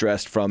so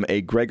stressed?" from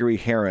a Gregory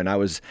Heron. I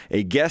was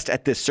a guest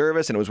at this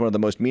service, and it was one of the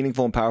most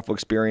meaningful and powerful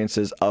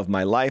experiences of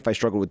my life. I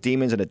struggled with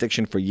demons and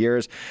addiction for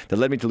years that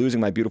led me to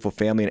losing my beautiful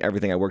family and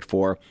everything I worked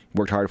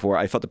hard for.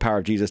 I felt the power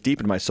of Jesus deep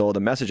in my soul.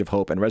 The message of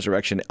hope and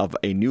resurrection of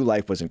a new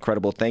life was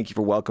incredible. Thank you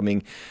for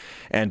welcoming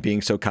and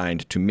being so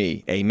kind to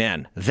me.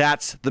 Amen.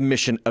 That's the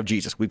mission of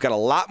Jesus. We've got a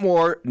lot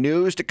more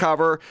news to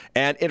cover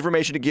and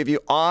information to give you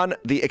on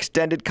the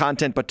extended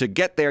content, but to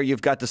get there,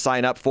 you've got to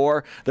sign up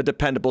for the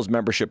Dependables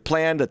membership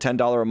plan. The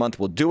 $10 a month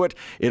will do it.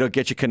 It'll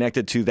get you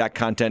connected to that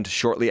content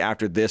shortly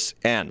after this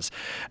ends.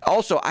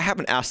 Also, I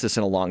haven't asked this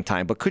in a long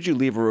time, but could you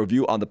leave a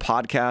review on the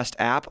podcast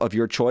app of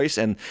your choice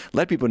and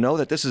let people know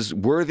that this is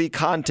worthy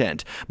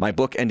content? My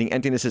book, Ending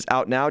Emptiness, is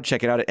out now.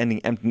 Check it out at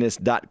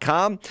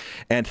endingemptiness.com.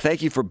 And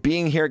thank you for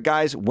being here,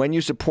 guys. When you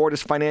support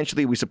us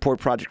financially, we support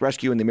Project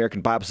Rescue and the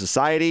American Bible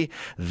Society.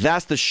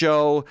 That's the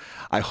show.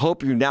 I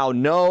hope you now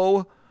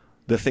know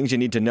the things you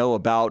need to know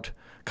about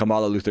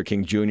Kamala Luther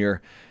King Jr.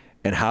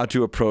 and how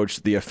to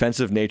approach the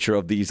offensive nature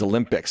of these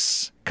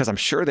Olympics. Because I'm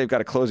sure they've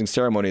got a closing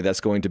ceremony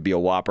that's going to be a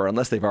whopper,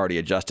 unless they've already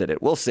adjusted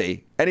it. We'll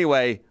see.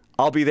 Anyway,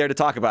 I'll be there to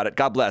talk about it.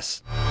 God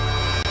bless.